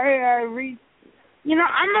sorry I reached,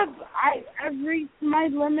 I've reached my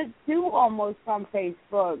limit too almost on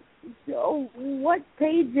Facebook. So what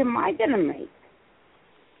page am I going to make?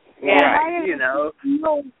 Yeah,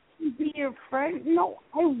 be your friend? No,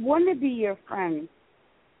 I want to be your friend.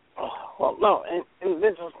 Oh, well, no, and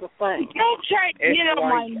this is the thing. Don't try to get on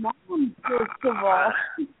my mom, first of all.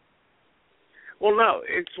 Well, no,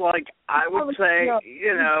 it's like I would say,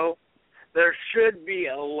 there should be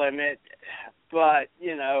a limit, but,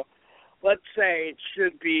 let's say it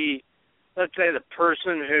should be, let's say the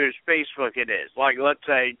person whose Facebook it is. Like, let's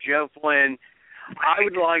say Joe Flynn, I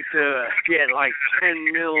would like to get like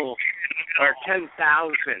 10 mil or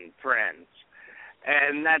 10,000 friends,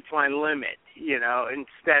 and that's my limit,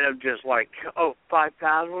 instead of just like,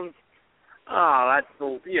 5,000. Oh, that's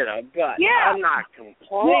the, but I'm not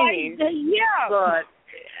complaining. But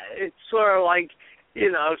it's sort of like,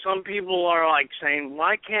 some people are like saying,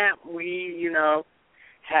 why can't we,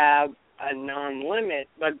 have a non-limit?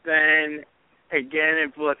 But then, again,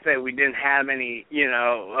 if let's say we didn't have any,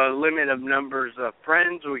 a limit of numbers of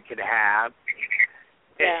friends we could have,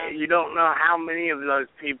 you don't know how many of those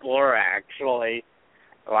people are actually,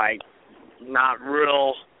 like, not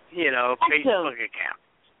real, Facebook accounts.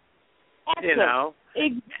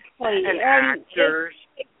 Exactly. And actors.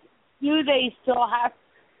 They still have,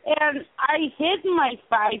 and I hit my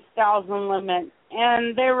 5,000 limit,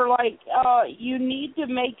 and they were like, you need to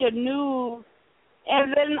make a new,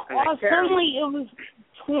 and then suddenly it was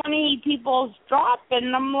 20 people's drop,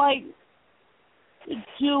 and I'm like,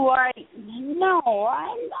 no, I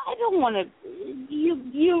don't want to,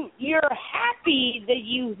 you're happy that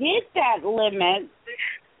you hit that limit,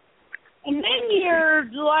 and then you're,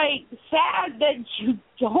 like, sad that you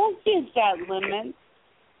don't hit that limit.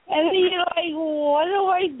 And then you're like, what do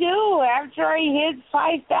I do after I hit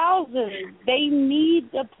 5,000? They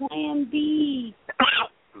need the plan B.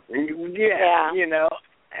 Yeah. And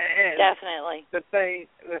definitely. The thing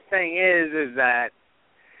is that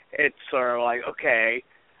it's sort of like, okay,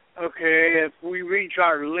 if we reach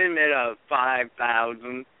our limit of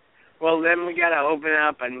 5,000, well, then we got to open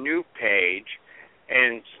up a new page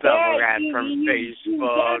and stuff like that from Facebook. You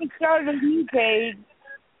got to start a new page.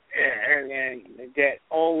 And then get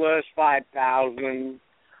all those 5,000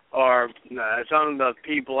 or some of the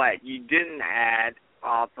people that you didn't add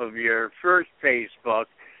off of your first Facebook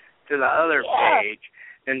to the other page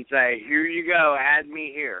and say, here you go, add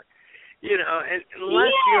me here.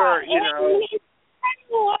 Unless you're, It's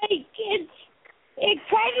kind of it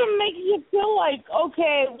kind of makes you feel like,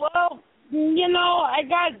 okay, well, I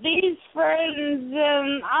got these friends,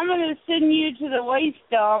 and I'm going to send you to the waste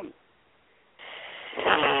dump.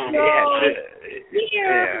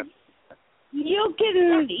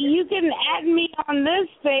 You can add me on this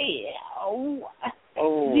page.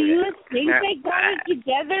 Do you think they got it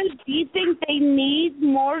together? Do you think they need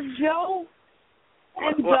more Joe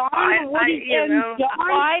and John?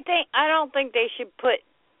 I don't think they should put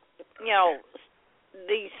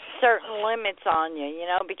these certain limits on you,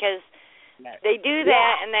 because they do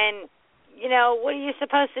that, and then what are you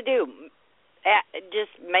supposed to do?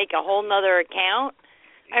 Just make a whole nother account?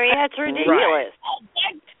 I mean, that's ridiculous.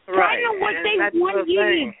 That's kind of what they want you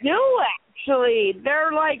to do, actually.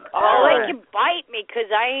 They're like, they can bite me because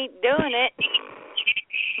I ain't doing it.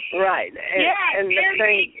 Right. And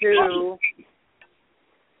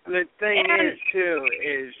the thing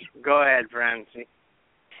is, go ahead, Francie.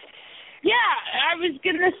 Yeah, I was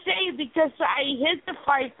going to say, because I hit the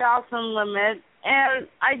 5,000 limit, and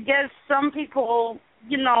I guess some people,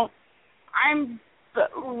 I'm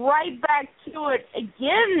right back to it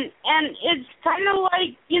again, and it's kind of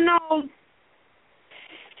like,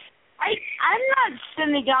 I'm not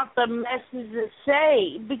sending out the message to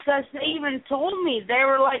say, because they even told me, they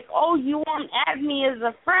were like, oh, you won't add me as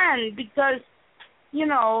a friend because,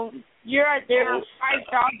 you're at their 5,000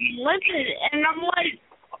 limit. And I'm like,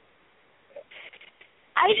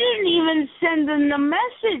 I didn't even send them the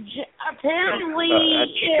message. Apparently,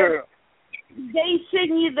 they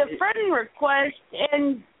send you the friend request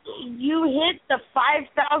and you hit the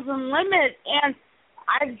 5,000 limit, and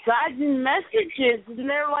I've gotten messages, and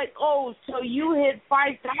they're like, oh, so you hit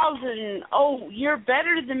 5,000. Oh, you're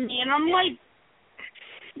better than me. And I'm like,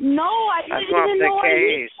 no, I didn't even know I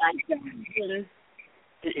hit 5,000.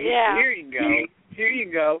 Yeah. Here you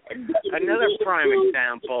go. Another prime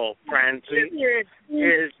example, Francie,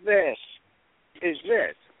 is this.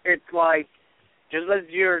 It's like, just as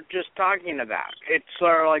you're just talking about. It's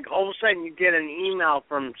sort of like all of a sudden you get an email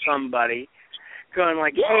from somebody going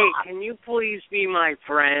like, hey, can you please be my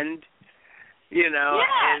friend?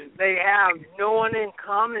 And they have no one in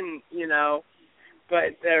common,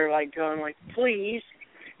 but they're like going like, please,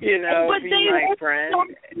 be my friend.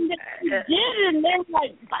 And they're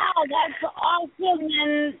like, wow, that's awesome.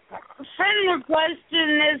 And friend request,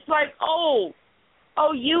 and it's like, oh,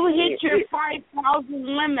 you hit your 5,000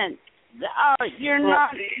 limit. You're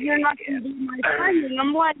not going to be my friend. And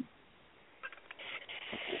I'm like,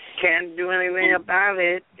 can't do anything about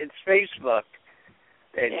it. It's Facebook.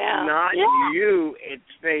 It's not you. It's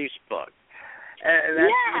Facebook. And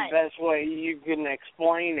that's the best way you can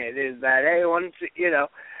explain it, is that, hey, once,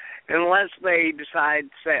 unless they decide to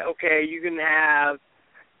say, okay, you can have,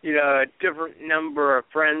 a different number of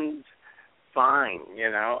friends, fine,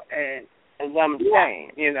 and as I'm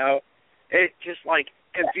saying, it's just like,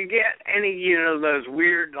 if you get any, those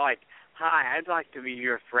weird, like, hi, I'd like to be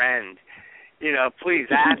your friend, please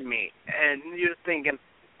add me. And you're thinking,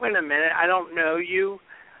 wait a minute, I don't know you.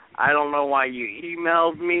 I don't know why you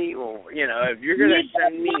emailed me. Or, if you're going to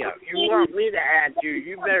send me you want me to add you,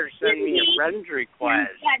 you better send me a friend's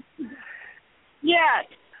request. Yeah.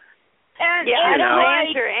 And, I don't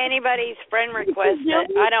answer anybody's friend request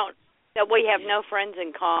that we have no friends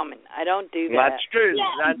in common. I don't do that. That's true.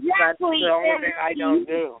 That's the only thing I don't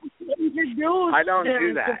do. I don't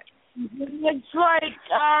do that. It's like,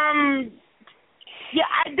 I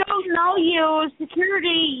don't know you.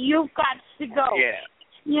 Security, you've got to go. Yeah.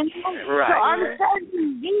 Right. So I'm starting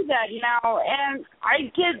to do that now, and I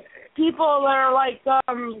get people that are like,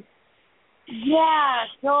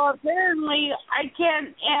 so apparently I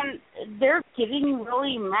can't, and they're getting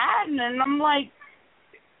really mad, and I'm like,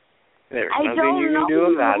 there's nothing you can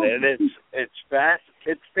do about it.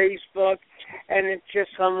 It's Facebook, and it's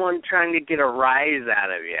just someone trying to get a rise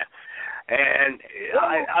out of you. And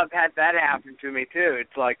I've had that happen to me too.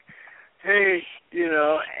 It's like, hey,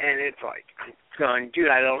 and it's like, I'm going, dude,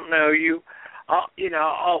 I don't know you. I'll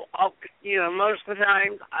most of the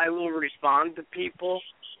time I will respond to people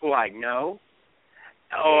who I know,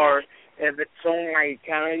 or if it's someone I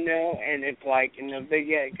kind of know, and it's like, and if they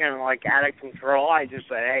get kind of like out of control, I just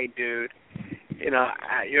say, hey, dude,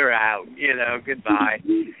 you're out, goodbye.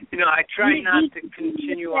 I try not to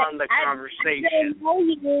continue on the conversation.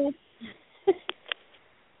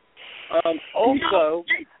 Also,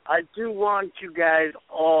 I do want you guys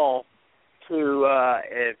all to,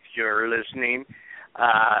 if you're listening,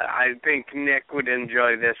 I think Nick would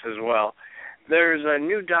enjoy this as well. There's a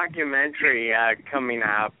new documentary coming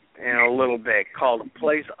out in a little bit called A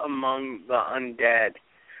Place Among the Undead,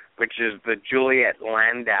 which is the Juliet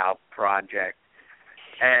Landau project.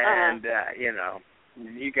 And,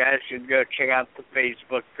 you guys should go check out the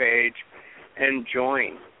Facebook page and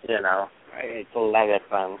join, It's a lot of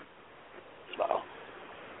fun. So,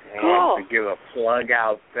 I want to give a plug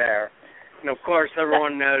out there. And, of course,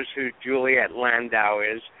 everyone knows who Juliet Landau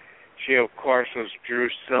is. She, of course, was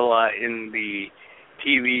Drusilla in the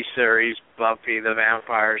TV series Buffy the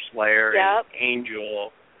Vampire Slayer and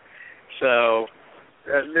Angel. So,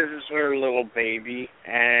 this is her little baby,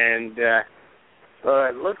 and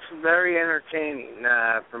it looks very entertaining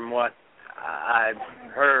from what I've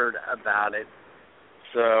heard about it.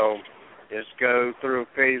 So, just go through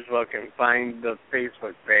Facebook and find the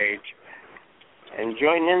Facebook page and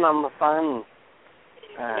join in on the fun.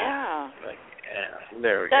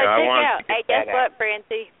 There we go. Hey, guess what,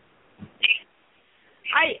 Francie?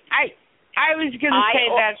 I was going to say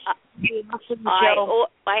that.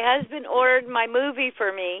 My husband ordered my movie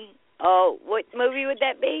for me. Oh, what movie would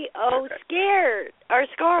that be? Oh, Scared. Or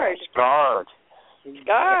Scarred. Scarred.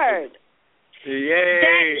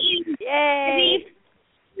 Yay.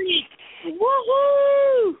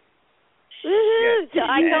 Woohoo! Yes.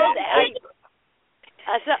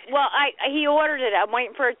 he ordered it. I'm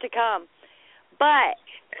waiting for it to come. But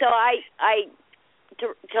so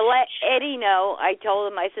to let Eddie know, I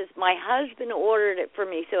told him, I says, my husband ordered it for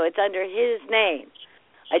me, so it's under his name.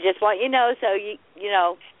 I just want you to know so you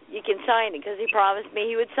can sign it, because he promised me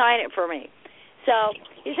he would sign it for me. So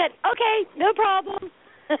he said, okay, no problem.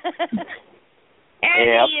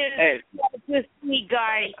 Eddie is a sweet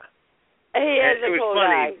guy. He is a cool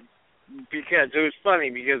guy. It was funny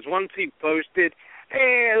because once he posted,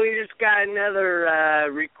 hey, we just got another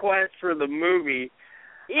request for the movie,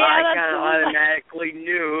 I kind of automatically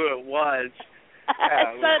knew who it was. By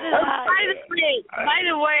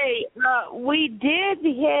the way, we did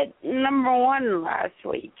hit #1 last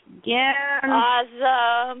week. Again.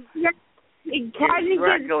 Awesome.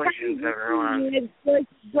 Congratulations, everyone. It's like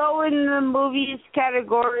go in the movies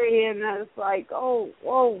category, and it's like, whoa.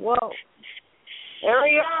 There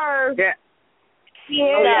we are. Yeah.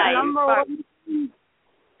 Yeah, #1.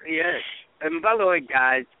 Yes. And by the way,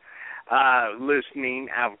 guys, listening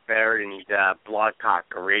out there in Blog Talk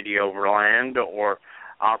Radio Land or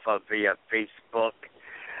off of via Facebook,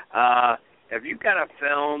 if you got a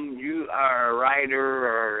film, you are a writer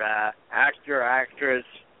or actor, actress,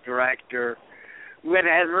 director,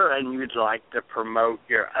 whatever, and you'd like to promote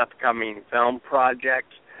your upcoming film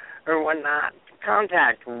projects or whatnot,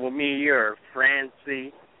 contact me or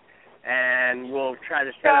Francie, and we'll try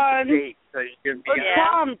to set up a date so you can be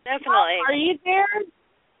Tom, definitely. Are you there?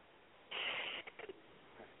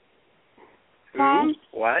 Tom?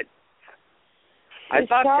 What? I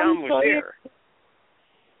thought Tom was here.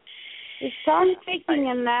 Is Tom taking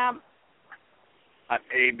a nap?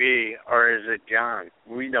 Maybe, or is it John?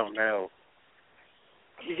 We don't know.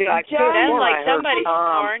 Yeah, I sounds like somebody's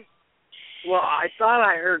snoring. Well, I thought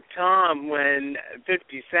I heard Tom when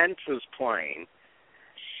 50 Cent was playing.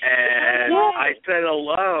 And I said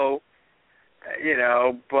hello,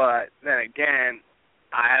 but then again,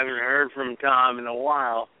 I haven't heard from Tom in a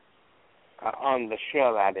while. On the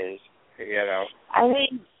show, that is, I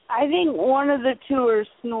think one of the two are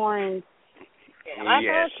snoring.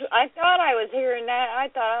 Yes. I thought I was hearing that. I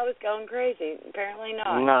thought I was going crazy. Apparently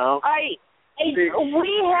not. No.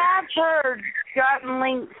 We have heard John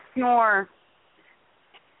Link snore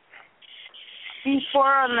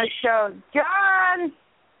before on the show. John,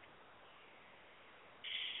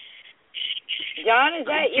 is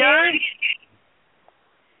that you?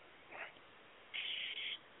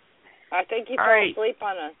 I think he fell asleep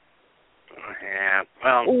on us. Yeah,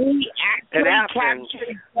 well,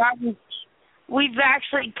 we've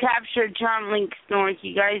actually captured John Link snores.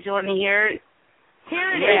 You guys want to hear it?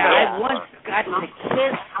 Here it is. I once got to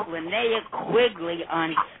kiss Linnea Quigley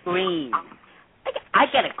on screen. I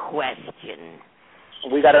got a question.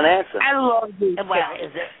 We got an answer. I love you. Well,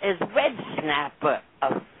 is red snapper a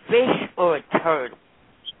fish or a turtle?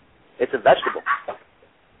 It's a vegetable.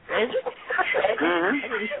 Is it? I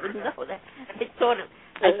didn't even know that.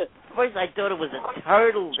 First I thought it was a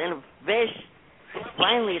turtle, then a fish.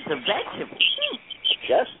 Finally, it's a vegetable.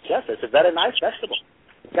 Yes, it's a very nice vegetable.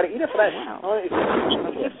 You gotta eat it fresh. Wow.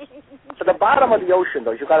 To the bottom of the ocean,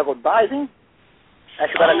 though, you gotta go diving, and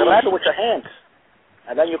you gotta grab it with your hands,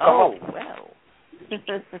 and then you come up. Well.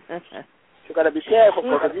 You gotta be careful,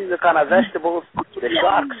 because these are the kind of vegetables the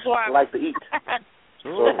sharks like to eat.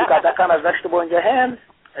 So if you got that kind of vegetable in your hand,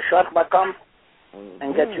 a shark might come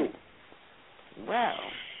and get you. Well.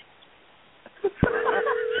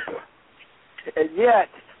 And yet,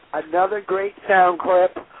 another great sound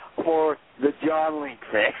clip for the John Link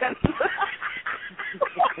fans.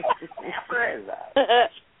 Where is that?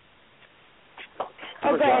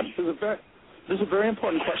 Okay. This is a very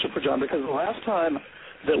important question for John, because the last time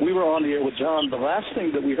that we were on the air with John, the last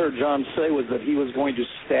thing that we heard John say was that he was going to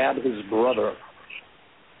stab his brother.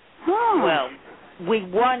 Well, we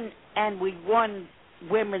won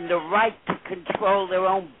women the right to control their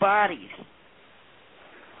own bodies.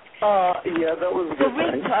 Yeah, that was a good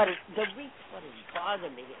thing. The retarded bother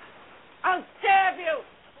me. I'll stab you!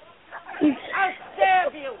 I'll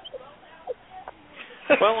stab you!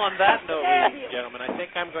 Well, on that note, ladies and gentlemen, I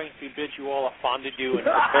think I'm going to bid you all a fondue and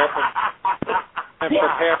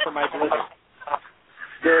prepare for my blizzard.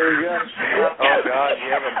 There you go. Oh, God,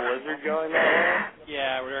 you have a blizzard going on?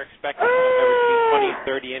 Yeah, we're expecting between 20 and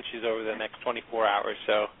 30 inches over the next 24 hours,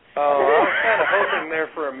 so... Oh, I was kind of hoping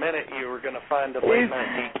there for a minute you were going to find a late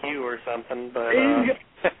night DQ or something, but... He's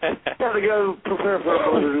got to go prepare for a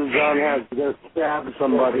blizzard, and John has to go stab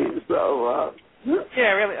somebody, so...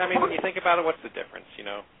 Yeah, really, I mean, when you think about it, what's the difference,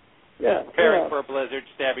 Yeah. Preparing for a blizzard,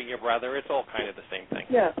 stabbing your brother, it's all kind of the same thing.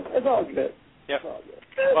 Yeah, it's all good. Yep. It's all good.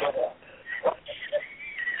 Well,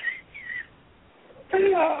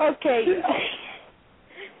 Okay.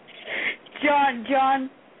 John,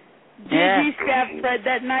 did you stab Fred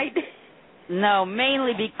that night? No,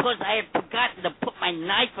 mainly because I had forgotten to put my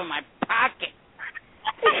knife in my pocket.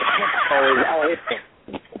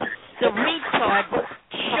 The retard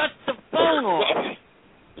shut the phone off.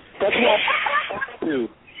 That's what too.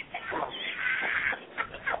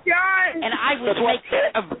 John! And I was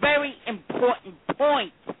making a very important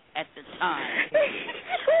point at the time.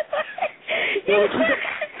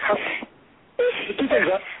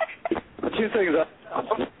 The two things that's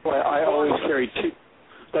why I always carry two.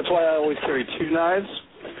 That's why I always carry two knives.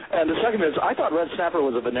 And the second is, I thought red snapper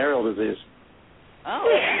was a venereal disease. Oh.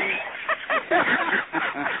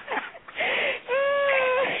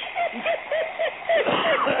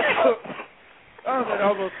 Oh, that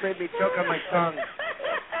almost made me choke on my tongue.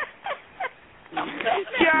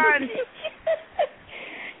 John.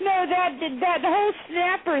 No, that whole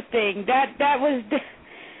snapper thing. That was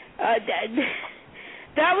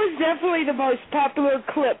that was definitely the most popular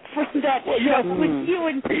clip from that show when you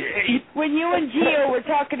and Gio were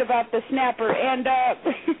talking about the snapper. And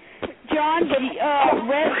John, the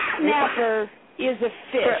red snapper is a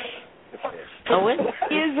fish. Oh, it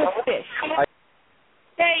is a fish.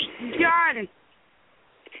 Hey, John.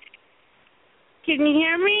 Can you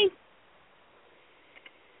hear me?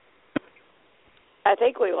 I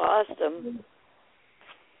think we lost him.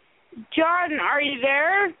 John, are you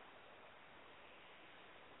there?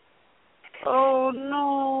 Oh,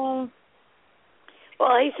 no.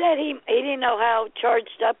 Well, he said he didn't know how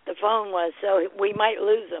charged up the phone was, so we might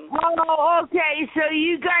lose him. Oh, okay, so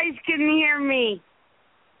you guys can hear me.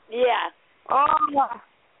 Yeah. Oh,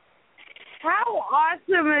 how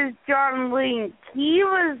awesome is John Link? He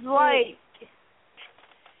was like...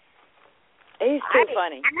 He's too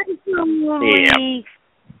funny. Absolutely,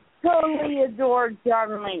 totally adored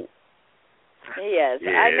John Link. He is.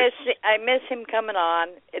 Yes. I miss him coming on.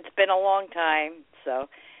 It's been a long time, so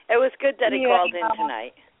it was good that he called in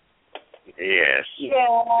tonight. Yes.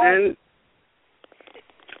 Yeah.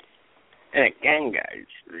 And again, guys,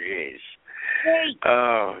 yes. Hey.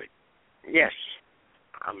 Yes,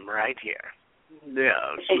 I'm right here.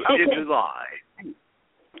 Yes, it is I.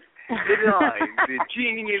 It is I, the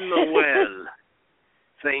genie in the well,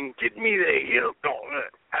 saying, "Get me the hilt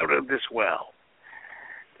out of this well."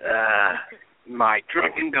 My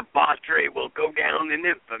drunken debauchery will go down in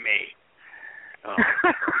infamy. Oh.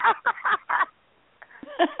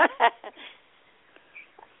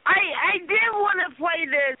 I did want to play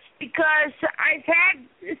this because I've had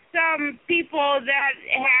some people that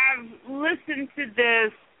have listened to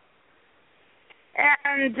this,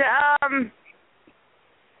 and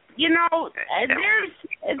you know,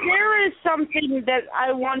 there is something that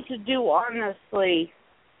I want to do honestly.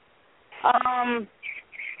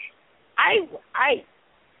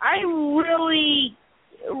 I really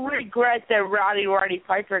regret that Roddy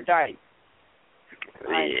Piper died. So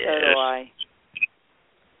do I.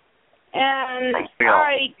 And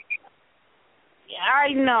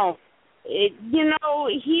I know.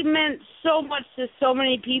 He meant so much to so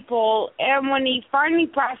many people, and when he finally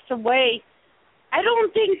passed away, I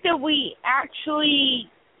don't think that we actually,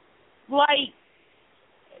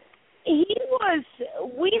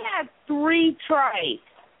 we had 3 tries.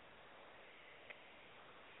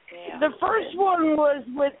 Yeah. The first one was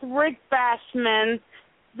with Rick Bassman.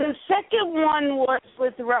 The second one was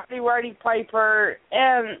with Roddy Piper,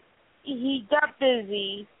 and he got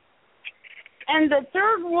busy. And the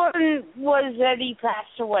third one was that he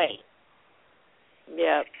passed away.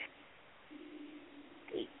 Yep.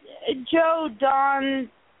 Joe, John,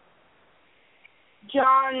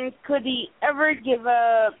 could he ever give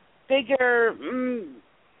a bigger,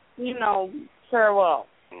 farewell?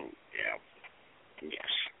 Yeah.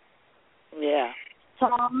 Yes. Yeah.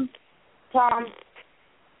 Tom.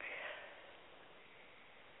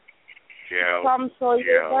 Joe. Tom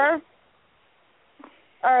Sawyer.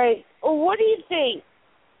 All right. Well, what do you think?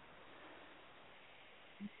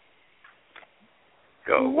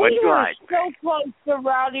 Go. We were so close to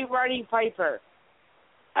Roddy Piper.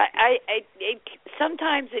 It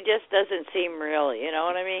sometimes it just doesn't seem real. You know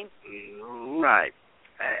what I mean? Right.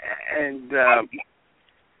 And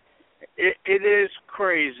it is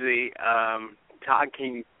crazy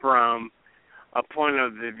talking from a point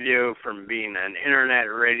of the view from being an internet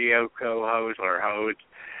radio co-host or host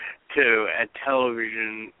to a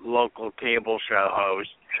television local cable show host,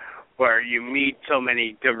 where you meet so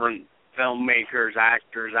many different filmmakers,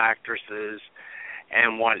 actors, actresses,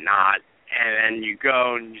 and whatnot, and then you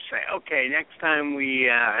go and you say, okay, next time we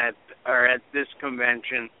are at this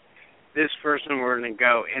convention, this person we're going to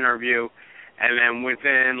go interview, and then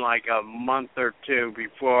within like a month or two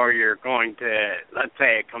before you're going to, let's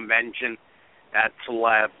say, a convention, that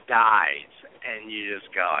celeb dies, and you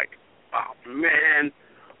just go like, oh man,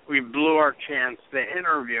 we blew our chance to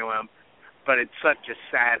interview him, but it's such a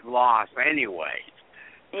sad loss anyway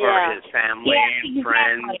for his family and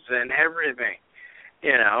friends and everything,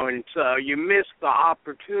 you know, and so you miss the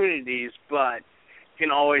opportunities, but you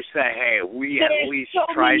can always say, hey, we at least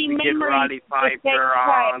tried to get Roddy Piper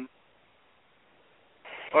on,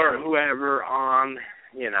 or whoever on,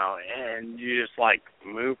 you know, and you just like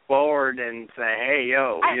move forward and say, hey,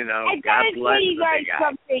 yo, you know, God bless the big guy.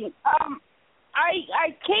 Something. I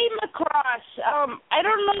came across, I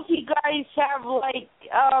don't know if you guys have like,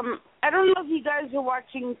 I don't know if you guys are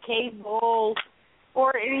watching cable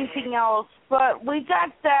or anything else, but we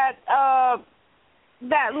got that,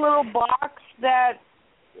 that little box that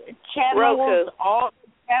channels Roku. all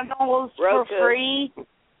channels Roku. for free.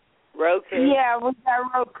 Roku. Yeah, with that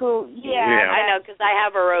Roku. Yeah. I know, because I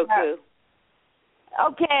have a Roku.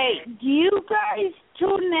 Okay, do you guys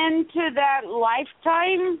tune into that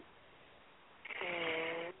Lifetime?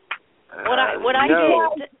 When I get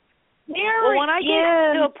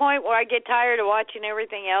to a point where I get tired of watching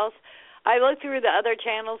everything else, I look through the other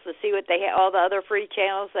channels to see what they all the other free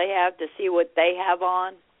channels they have to see what they have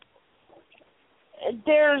on.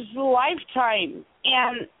 There's Lifetime,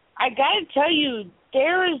 and I got to tell you,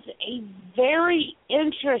 there is a very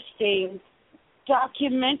interesting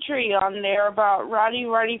documentary on there about Roddy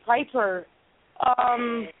Piper.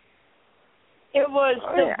 It was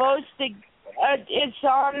supposed to. It's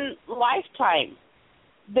on Lifetime.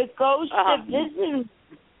 The ghost of visiting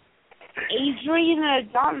Adrian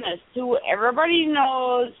Adonis, who everybody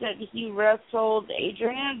knows that he wrestled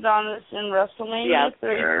Adrian Adonis in WrestleMania 3.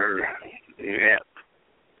 Yeah.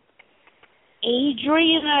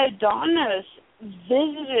 Adrian Adonis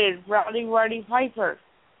visited Roddy Piper.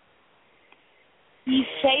 He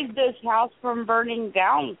saved this house from burning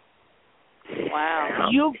down. Wow.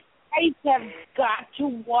 You guys have got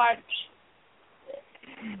to watch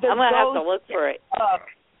the I'm going to have to look for it.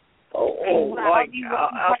 Roddy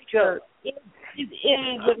Piper. It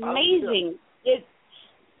is amazing.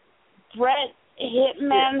 Brett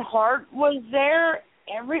Hitman Hart was there.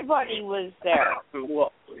 Everybody was there.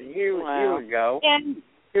 Well, here we go. And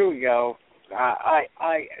here we go. I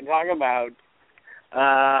talk about.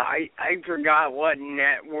 I forgot what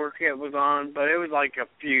network it was on, but it was like a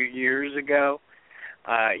few years ago.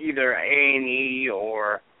 Either A&E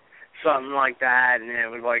or something like that, and it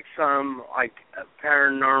was like some like a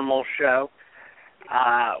paranormal show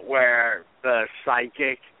where the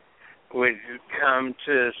psychic would come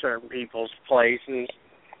to certain people's places,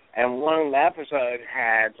 and one of the episodes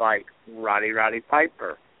had like Roddy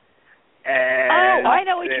Piper. And I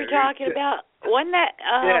know what you're talking about. Wasn't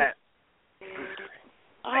that?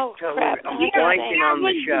 Oh crap! I'm blanking on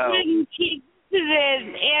the show.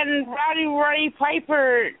 And Roddy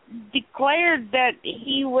Piper declared that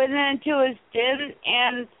he went into his den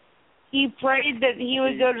and he prayed that he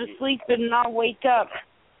would go to sleep and not wake up.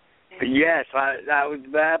 Yes, that was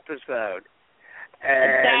the episode.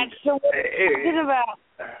 And that's what we're talking about.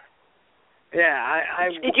 Yeah, I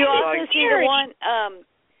did you also see the one?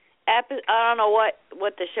 I don't know what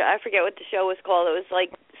the show. I forget what the show was called. It was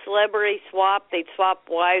like Celebrity Swap. They'd swap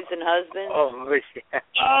wives and husbands. Oh yeah.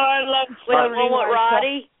 Oh, I love Celebrity with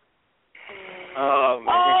Roddy. Oh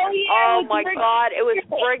yeah. Oh my God! It was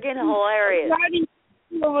friggin' hilarious. Roddy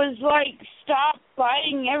was like, stop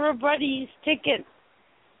buying everybody's tickets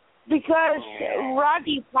because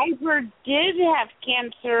Roddy Piper did have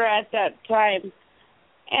cancer at that time.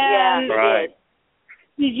 And right.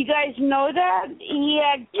 Did you guys know that? He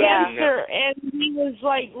had cancer, and he was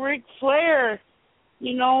like Ric Flair,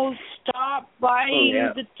 you know, stop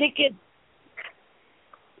buying the tickets.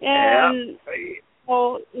 And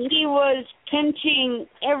well, he was pinching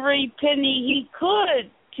every penny he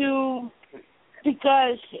could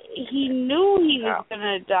because he knew he was going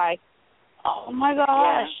to die. Oh, my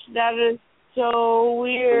gosh, that is so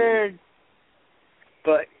weird.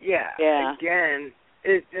 But, again,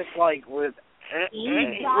 it's just like with...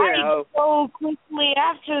 He died so quickly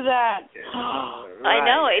after that. I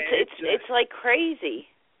know, it's like crazy.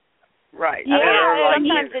 Right. Yeah,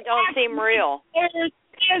 sometimes it don't seem real.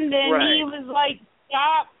 And then he was like,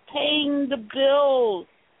 stop paying the bills.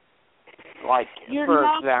 Like, you're for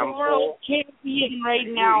not example, the world champion right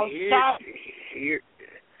now. Stop.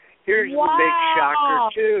 Here's the big shocker,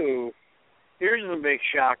 too. Here's the big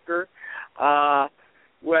shocker.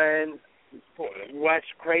 When Wes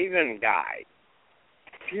Craven died,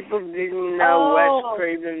 people didn't know Wes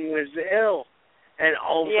Craven was ill. And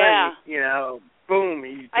all of a sudden, you know, boom,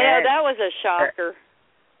 he's dead. I know, that was a shocker.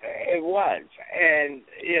 It was, and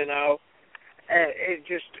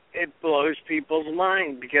it blows people's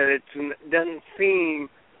mind because it doesn't seem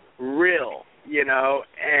real,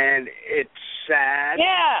 and it's sad.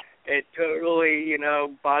 Yeah. It totally,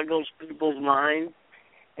 boggles people's mind.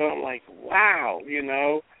 And I'm like, wow,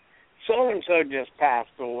 so-and-so just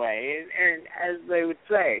passed away. And as they would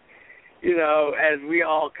say, as we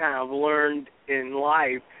all kind of learned in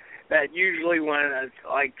life, that usually when,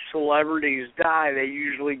 celebrities die, they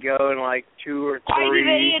usually go in, 2 or 3.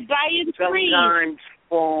 They die in 3. Sometimes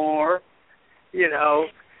 4,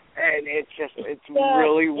 and it's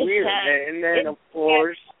really weird. And then, of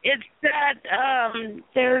course... It's that,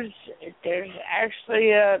 there's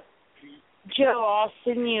actually a... Joe, I'll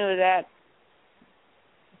send you that.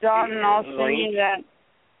 Don, I'll send you that.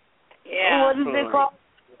 Yeah. What is it called?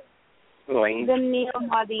 Link. The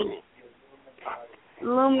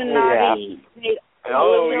Illuminati. Yeah.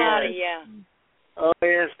 Illuminati, yeah. Oh,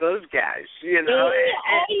 yes, those guys. It's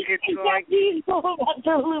like... about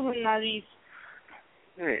the Illuminati.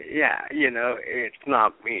 Yeah, it's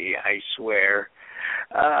not me, I swear.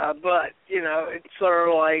 But, it's sort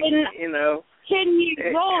of like, 10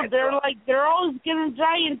 years old, they're always gonna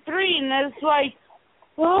die in 3, and it's like,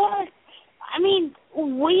 what? I mean,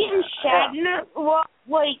 William Shatner,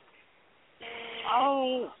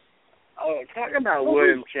 talk about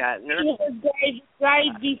William Shatner. He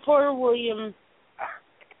died before William.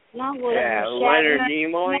 Not William Shatner. Leonard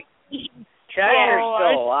Nimoy. Shatner's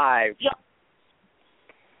still alive.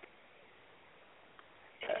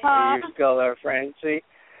 Are you still there, Francie?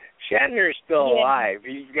 Shatner's still alive.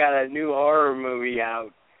 He's got a new horror movie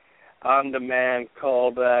out on demand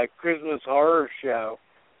called Christmas Horror Show,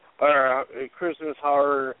 or Christmas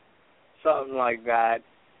Horror, something like that,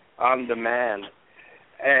 on demand.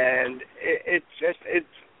 And it's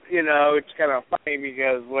kind of funny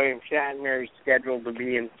because William Shatner is scheduled to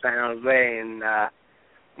be in San Jose in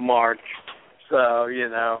March. So,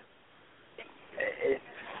 it's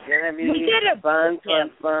going to be fun.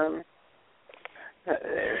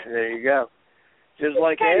 There you go. Just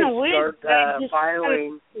like Ed, start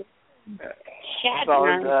filing.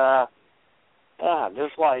 Shatner.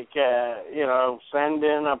 Just like, send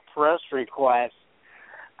in a press request.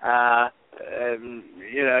 And,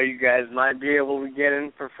 you guys might be able to get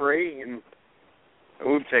in for free. And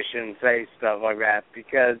oops, I shouldn't say stuff like that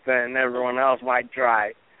because then everyone else might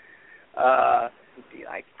try. Be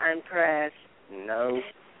like, I'm press. No.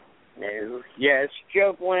 Yes,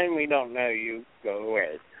 joke when we don't know you. Go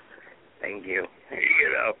ahead. Thank you.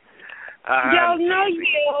 Don't know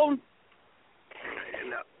you.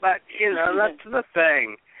 But, that's the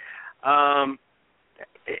thing.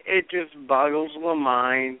 It just boggles my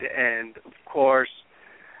mind. And, of course,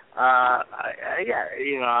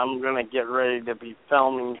 I'm going to get ready to be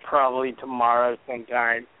filming probably tomorrow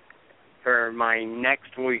sometime for my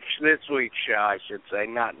this week's show, I should say,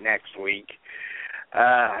 not next week.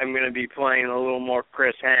 I'm going to be playing a little more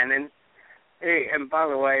Chris Hannon. Hey, and by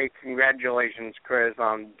the way, congratulations, Chris,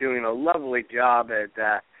 on doing a lovely job at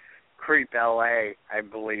Creep LA, I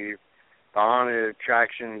believe, the haunted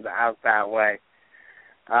attractions out that way.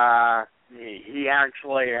 He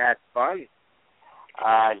actually had fun.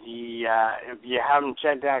 If you haven't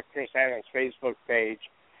checked out Chris Hannon's Facebook page,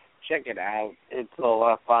 check it out. It's a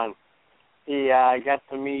lot of fun. He got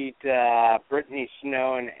to meet Brittany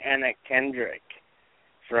Snow and Anna Kendrick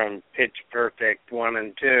from Pitch Perfect 1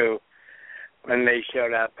 and 2 when they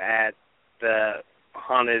showed up at the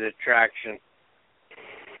haunted attraction.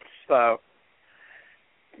 So,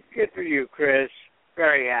 good for you, Chris.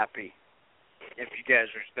 Very happy if you guys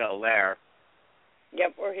are still there.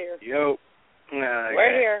 Yep, we're here. Yo.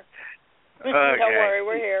 We're here. Okay. Don't worry,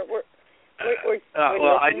 we're here. We're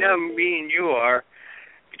well, I know me and you are,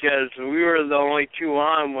 because we were the only two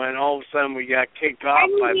on when all of a sudden we got kicked off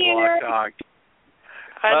by Blog Talk.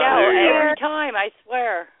 I know, every time, I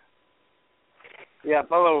swear. Yeah,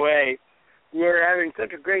 by the way, we were having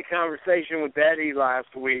such a great conversation with Eddie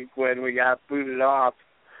last week when we got booted off.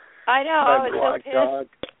 I know, I was so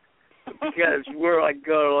pissed. Because we're I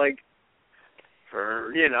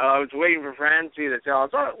was waiting for Francie to tell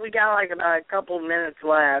us, we got about a couple minutes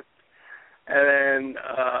left. And then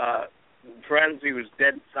Francie was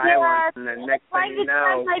dead silent, and then next thing you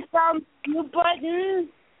know... By the time I found the button,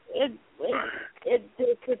 it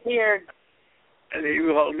disappeared. It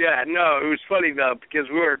was funny, though, because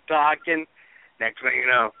we were talking. Next thing you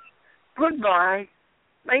know, goodbye.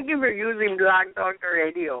 Thank you for using Blog Talk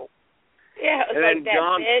Radio. Yeah, and then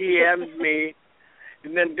Don PM'd me.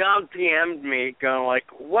 And then Don PM'd me, going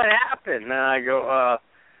what happened? And I go,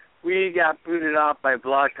 we got booted off by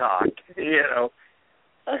Blackhawk, you know.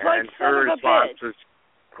 That's and like her son of a response bitch. was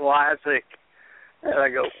classic. And I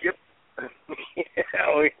go, yep.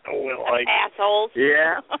 We're like, assholes.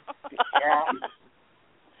 Yeah. Yeah.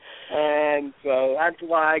 And so that's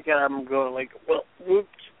why I'm going like, well, whoops.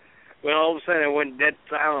 When all of a sudden it went dead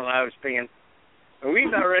silent, I was thinking, are we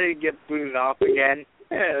about ready to get booted off again?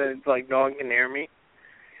 And it's like, no one can hear me.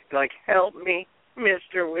 It's like, help me,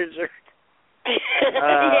 Mr. Wizard.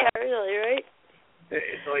 Yeah, really, right?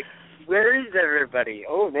 It's like, where is everybody?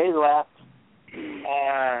 Oh, they left.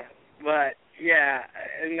 But, yeah,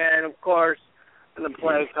 and then, of course, I'm going to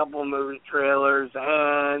play a couple movie trailers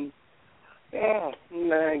and, yeah,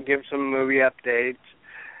 and then give some movie updates.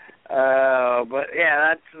 But, yeah,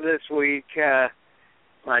 that's this week,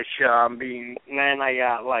 my show. And then I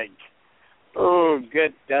got, like,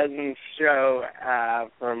 good dozen show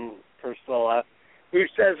from Priscilla, who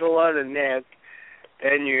says hello to Nick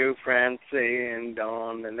and you, Francie, and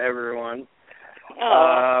Dawn, and everyone.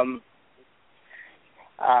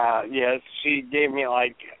 Yes, she gave me,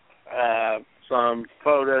 like, some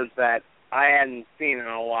photos that I hadn't seen in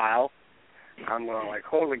a while. I'm going like,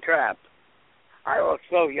 holy crap. I was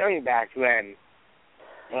so young back then.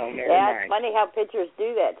 Oh, yeah, it's funny how pictures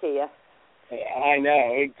do that to you. I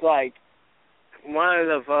know. It's like, one of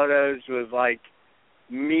the photos was like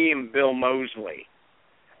me and Bill Moseley.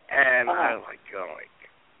 And I was like going,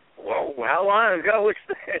 whoa, how long ago was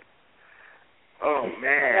that? Oh,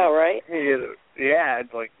 man. All right. Yeah,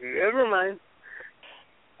 it's like, never mind.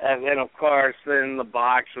 And then, of course, in the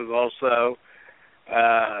box was also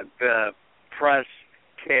the press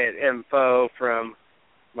kit info from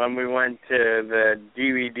when we went to the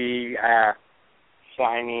DVD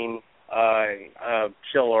signing of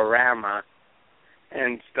Chillerama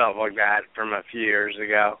and stuff like that from a few years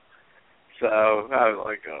ago. So I was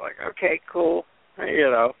like, okay, cool, you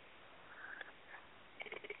know.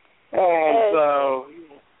 And so,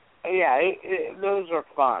 yeah, those are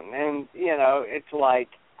fun. And, you know, it's like,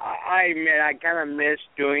 I admit I kind of miss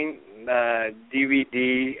doing the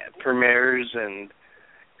DVD premieres and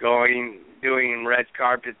doing red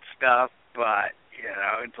carpet stuff, but, you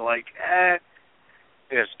know, it's like,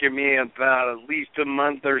 just give me about at least a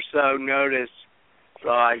month or so notice so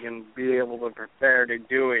I can be able to prepare to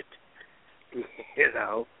do it, you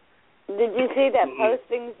know. Did you see that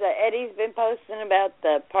postings that Eddie's been posting about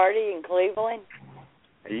the party in Cleveland?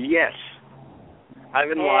 Yes. I've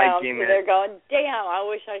been liking it. They're going, damn, I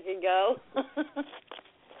wish I could go.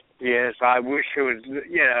 Yes, I wish it was,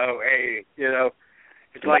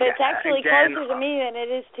 it's like, but it's actually closer to me than it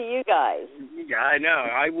is to you guys. Yeah, I know.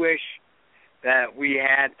 I wish that we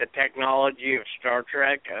had the technology of Star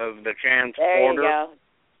Trek, of the transporter. There you go.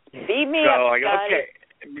 Beat me up, Scotty. Okay.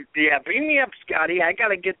 Yeah, beat me up, Scotty. I got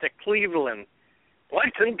to get to Cleveland.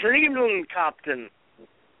 What's in Cleveland, Captain?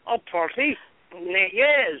 Oh, party.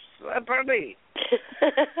 Yes, a party.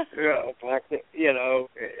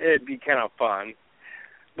 It'd be kind of fun.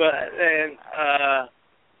 But then,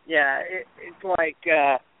 it's like,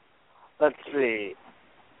 let's see.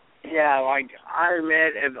 Yeah, like, I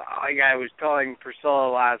admit, like I was telling Priscilla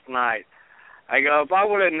last night, I go, if I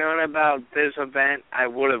would have known about this event, I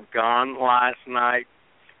would have gone last night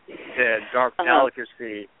to Dark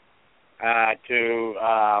Delicacy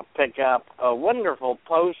to pick up a wonderful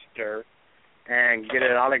poster and get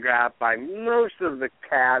it autographed by most of the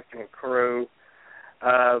cast and crew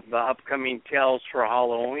of the upcoming Tales for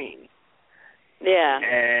Halloween. Yeah.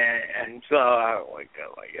 And so I like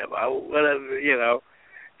if I would have,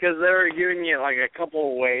 because they were giving you like a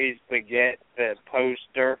couple of ways to get the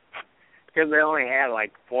poster, because they only had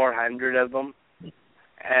like 400 of them.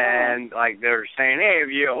 And like they were saying, hey, if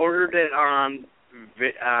you ordered it on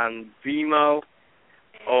Vimeo,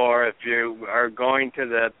 or if you are going to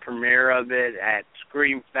the premiere of it at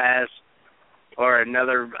Screamfest or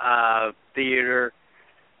another theater,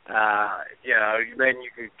 then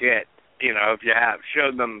you could get, if you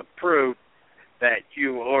showed them the proof that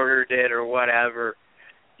you ordered it or whatever,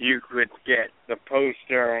 you could get the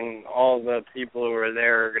poster and all the people who were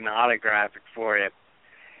there are going to autograph it for you.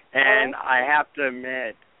 And I have to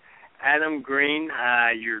admit, Adam Green,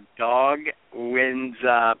 your dog wins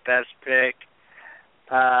best pick.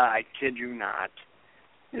 I kid you not.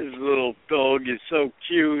 His little dog is so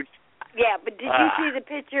cute. Yeah, but did you see the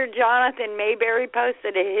picture Jonathan Mayberry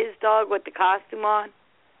posted of his dog with the costume on?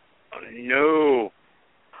 No.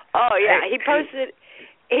 Oh yeah, he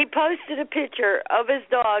posted a picture of his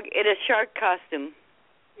dog in a shark costume.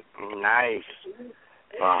 Nice.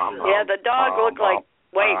 Yeah, the dog looked like,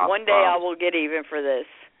 wait, one day I will get even for this.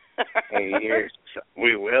 Yes,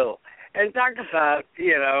 we will. And talk about,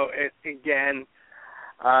 again,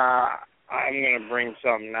 I'm going to bring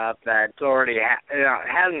something up that's already it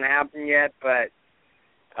hasn't happened yet, but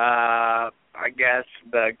I guess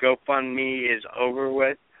the GoFundMe is over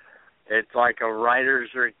with. It's like a writer's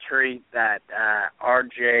retreat that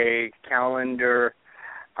RJ Calendar,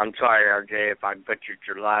 I'm sorry, RJ, if I butchered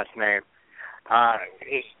your last name,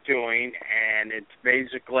 is doing, and it's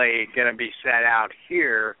basically going to be set out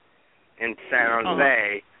here in San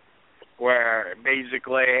Jose, where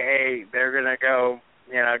basically, hey, they're going to go,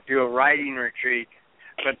 do a writing retreat,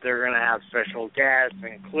 but they're going to have special guests,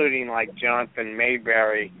 including like Jonathan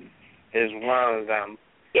Mayberry is one of them.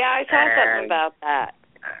 Yeah, I saw something about that.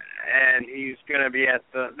 And he's going to be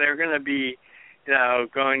they're going to be,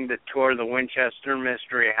 going to tour the Winchester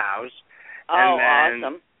Mystery House. Oh, and then,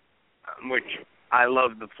 awesome. Which I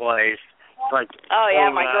love the place. Like,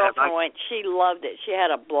 my girlfriend went. She loved it. She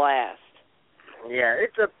had a blast. Yeah,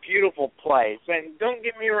 it's a beautiful place. And don't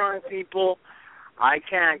get me wrong, people, I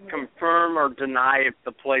can't confirm or deny if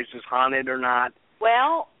the place is haunted or not.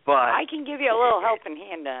 Well, but I can give you a little helping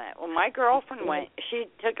hand on it. When my girlfriend went, she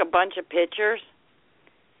took a bunch of pictures,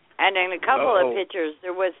 and in a couple of pictures,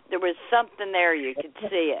 there was something there. You could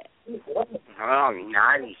see it. Oh,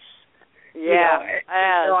 nice. Yeah,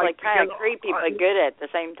 it's like kind of creepy, but good at the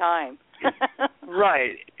same time.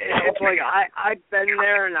 Right. It's like I've been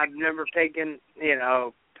there, and I've never taken,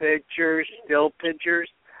 pictures, still pictures.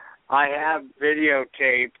 I have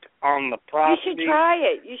videotaped on the property. You should try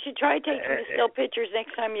it. You should try taking the still pictures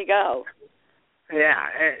next time you go. Yeah,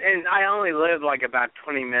 and I only live like about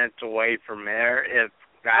 20 minutes away from there, if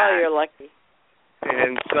that. Oh, you're lucky.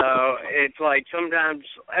 And so it's like sometimes,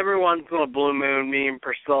 every once in a blue moon, me and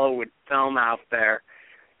Priscilla would film out there,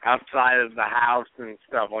 outside of the house and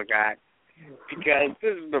stuff like that. Because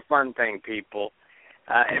this is the fun thing, people.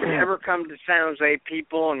 If you ever come to San Jose,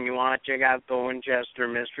 people, and you want to check out the Winchester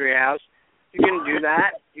Mystery House, you can do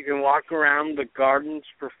that. You can walk around the gardens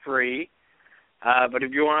for free. But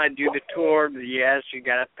if you want to do the tour, yes, you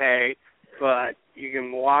got to pay. But you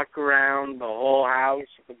can walk around the whole house,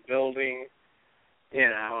 the building,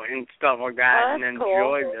 and stuff like that, and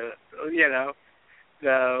enjoy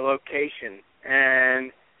the location.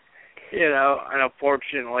 And, and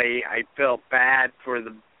unfortunately, I felt bad for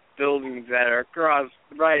the buildings that are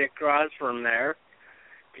right across from there,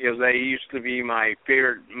 because they used to be my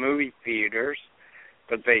favorite movie theaters,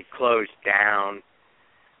 but they closed down.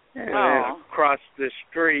 And then across the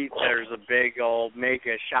street, there's a big old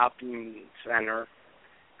mega shopping center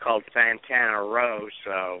called Santana Row.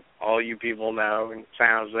 So all you people know in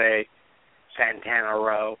San Jose, Santana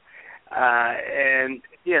Row. And,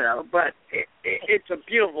 but it's a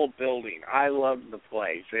beautiful building. I love the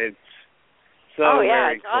place. It's so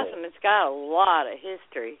very it's cool. awesome. It's got a lot of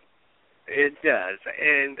history. It does.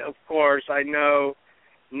 And, of course, I know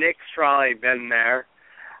Nick's probably been there.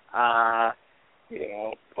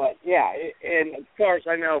 But, yeah. And, of course,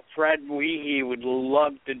 I know Fred Weehee would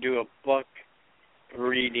love to do a book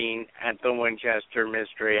reading at the Winchester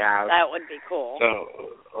Mystery House. That would be cool.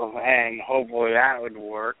 So, and hopefully that would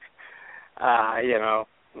work.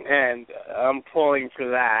 And I'm pulling for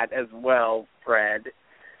that as well, Fred.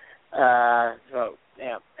 So,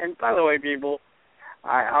 yeah. And by the way, people,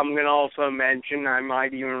 I'm going to also mention I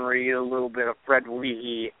might even read a little bit of Fred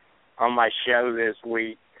Weehee on my show this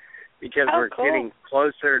week, because we're getting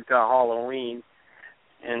closer to Halloween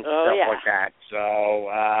and stuff like that. So,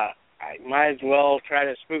 I might as well try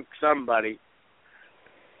to spook somebody.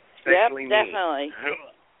 Yep, definitely.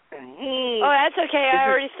 Oh, that's okay. I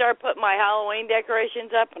already started putting my Halloween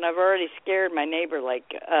decorations up, and I've already scared my neighbor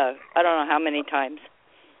I don't know how many times.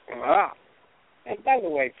 Wow. And by the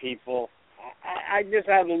way, people, I just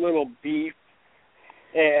have a little beef.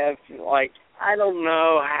 I don't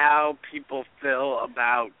know how people feel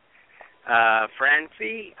about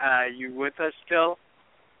Francie. You with us still?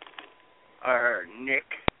 Or Nick?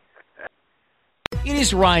 It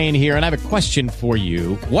is Ryan here, and I have a question for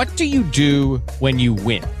you. What do you do when you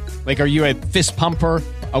win? Like, are you a fist pumper,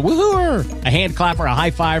 a woohooer, a hand clapper, a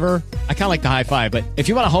high fiver? I kind of like the high five, but if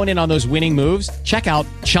you want to hone in on those winning moves, check out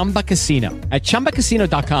Chumba Casino. At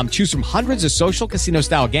ChumbaCasino.com, choose from hundreds of social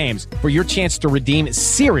casino-style games for your chance to redeem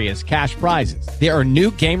serious cash prizes. There are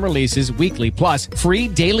new game releases weekly, plus free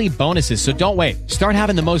daily bonuses, so don't wait. Start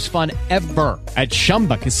having the most fun ever at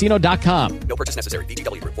ChumbaCasino.com. No purchase necessary.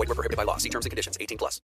 VGW Group. Void where prohibited by law. See terms and conditions. 18+.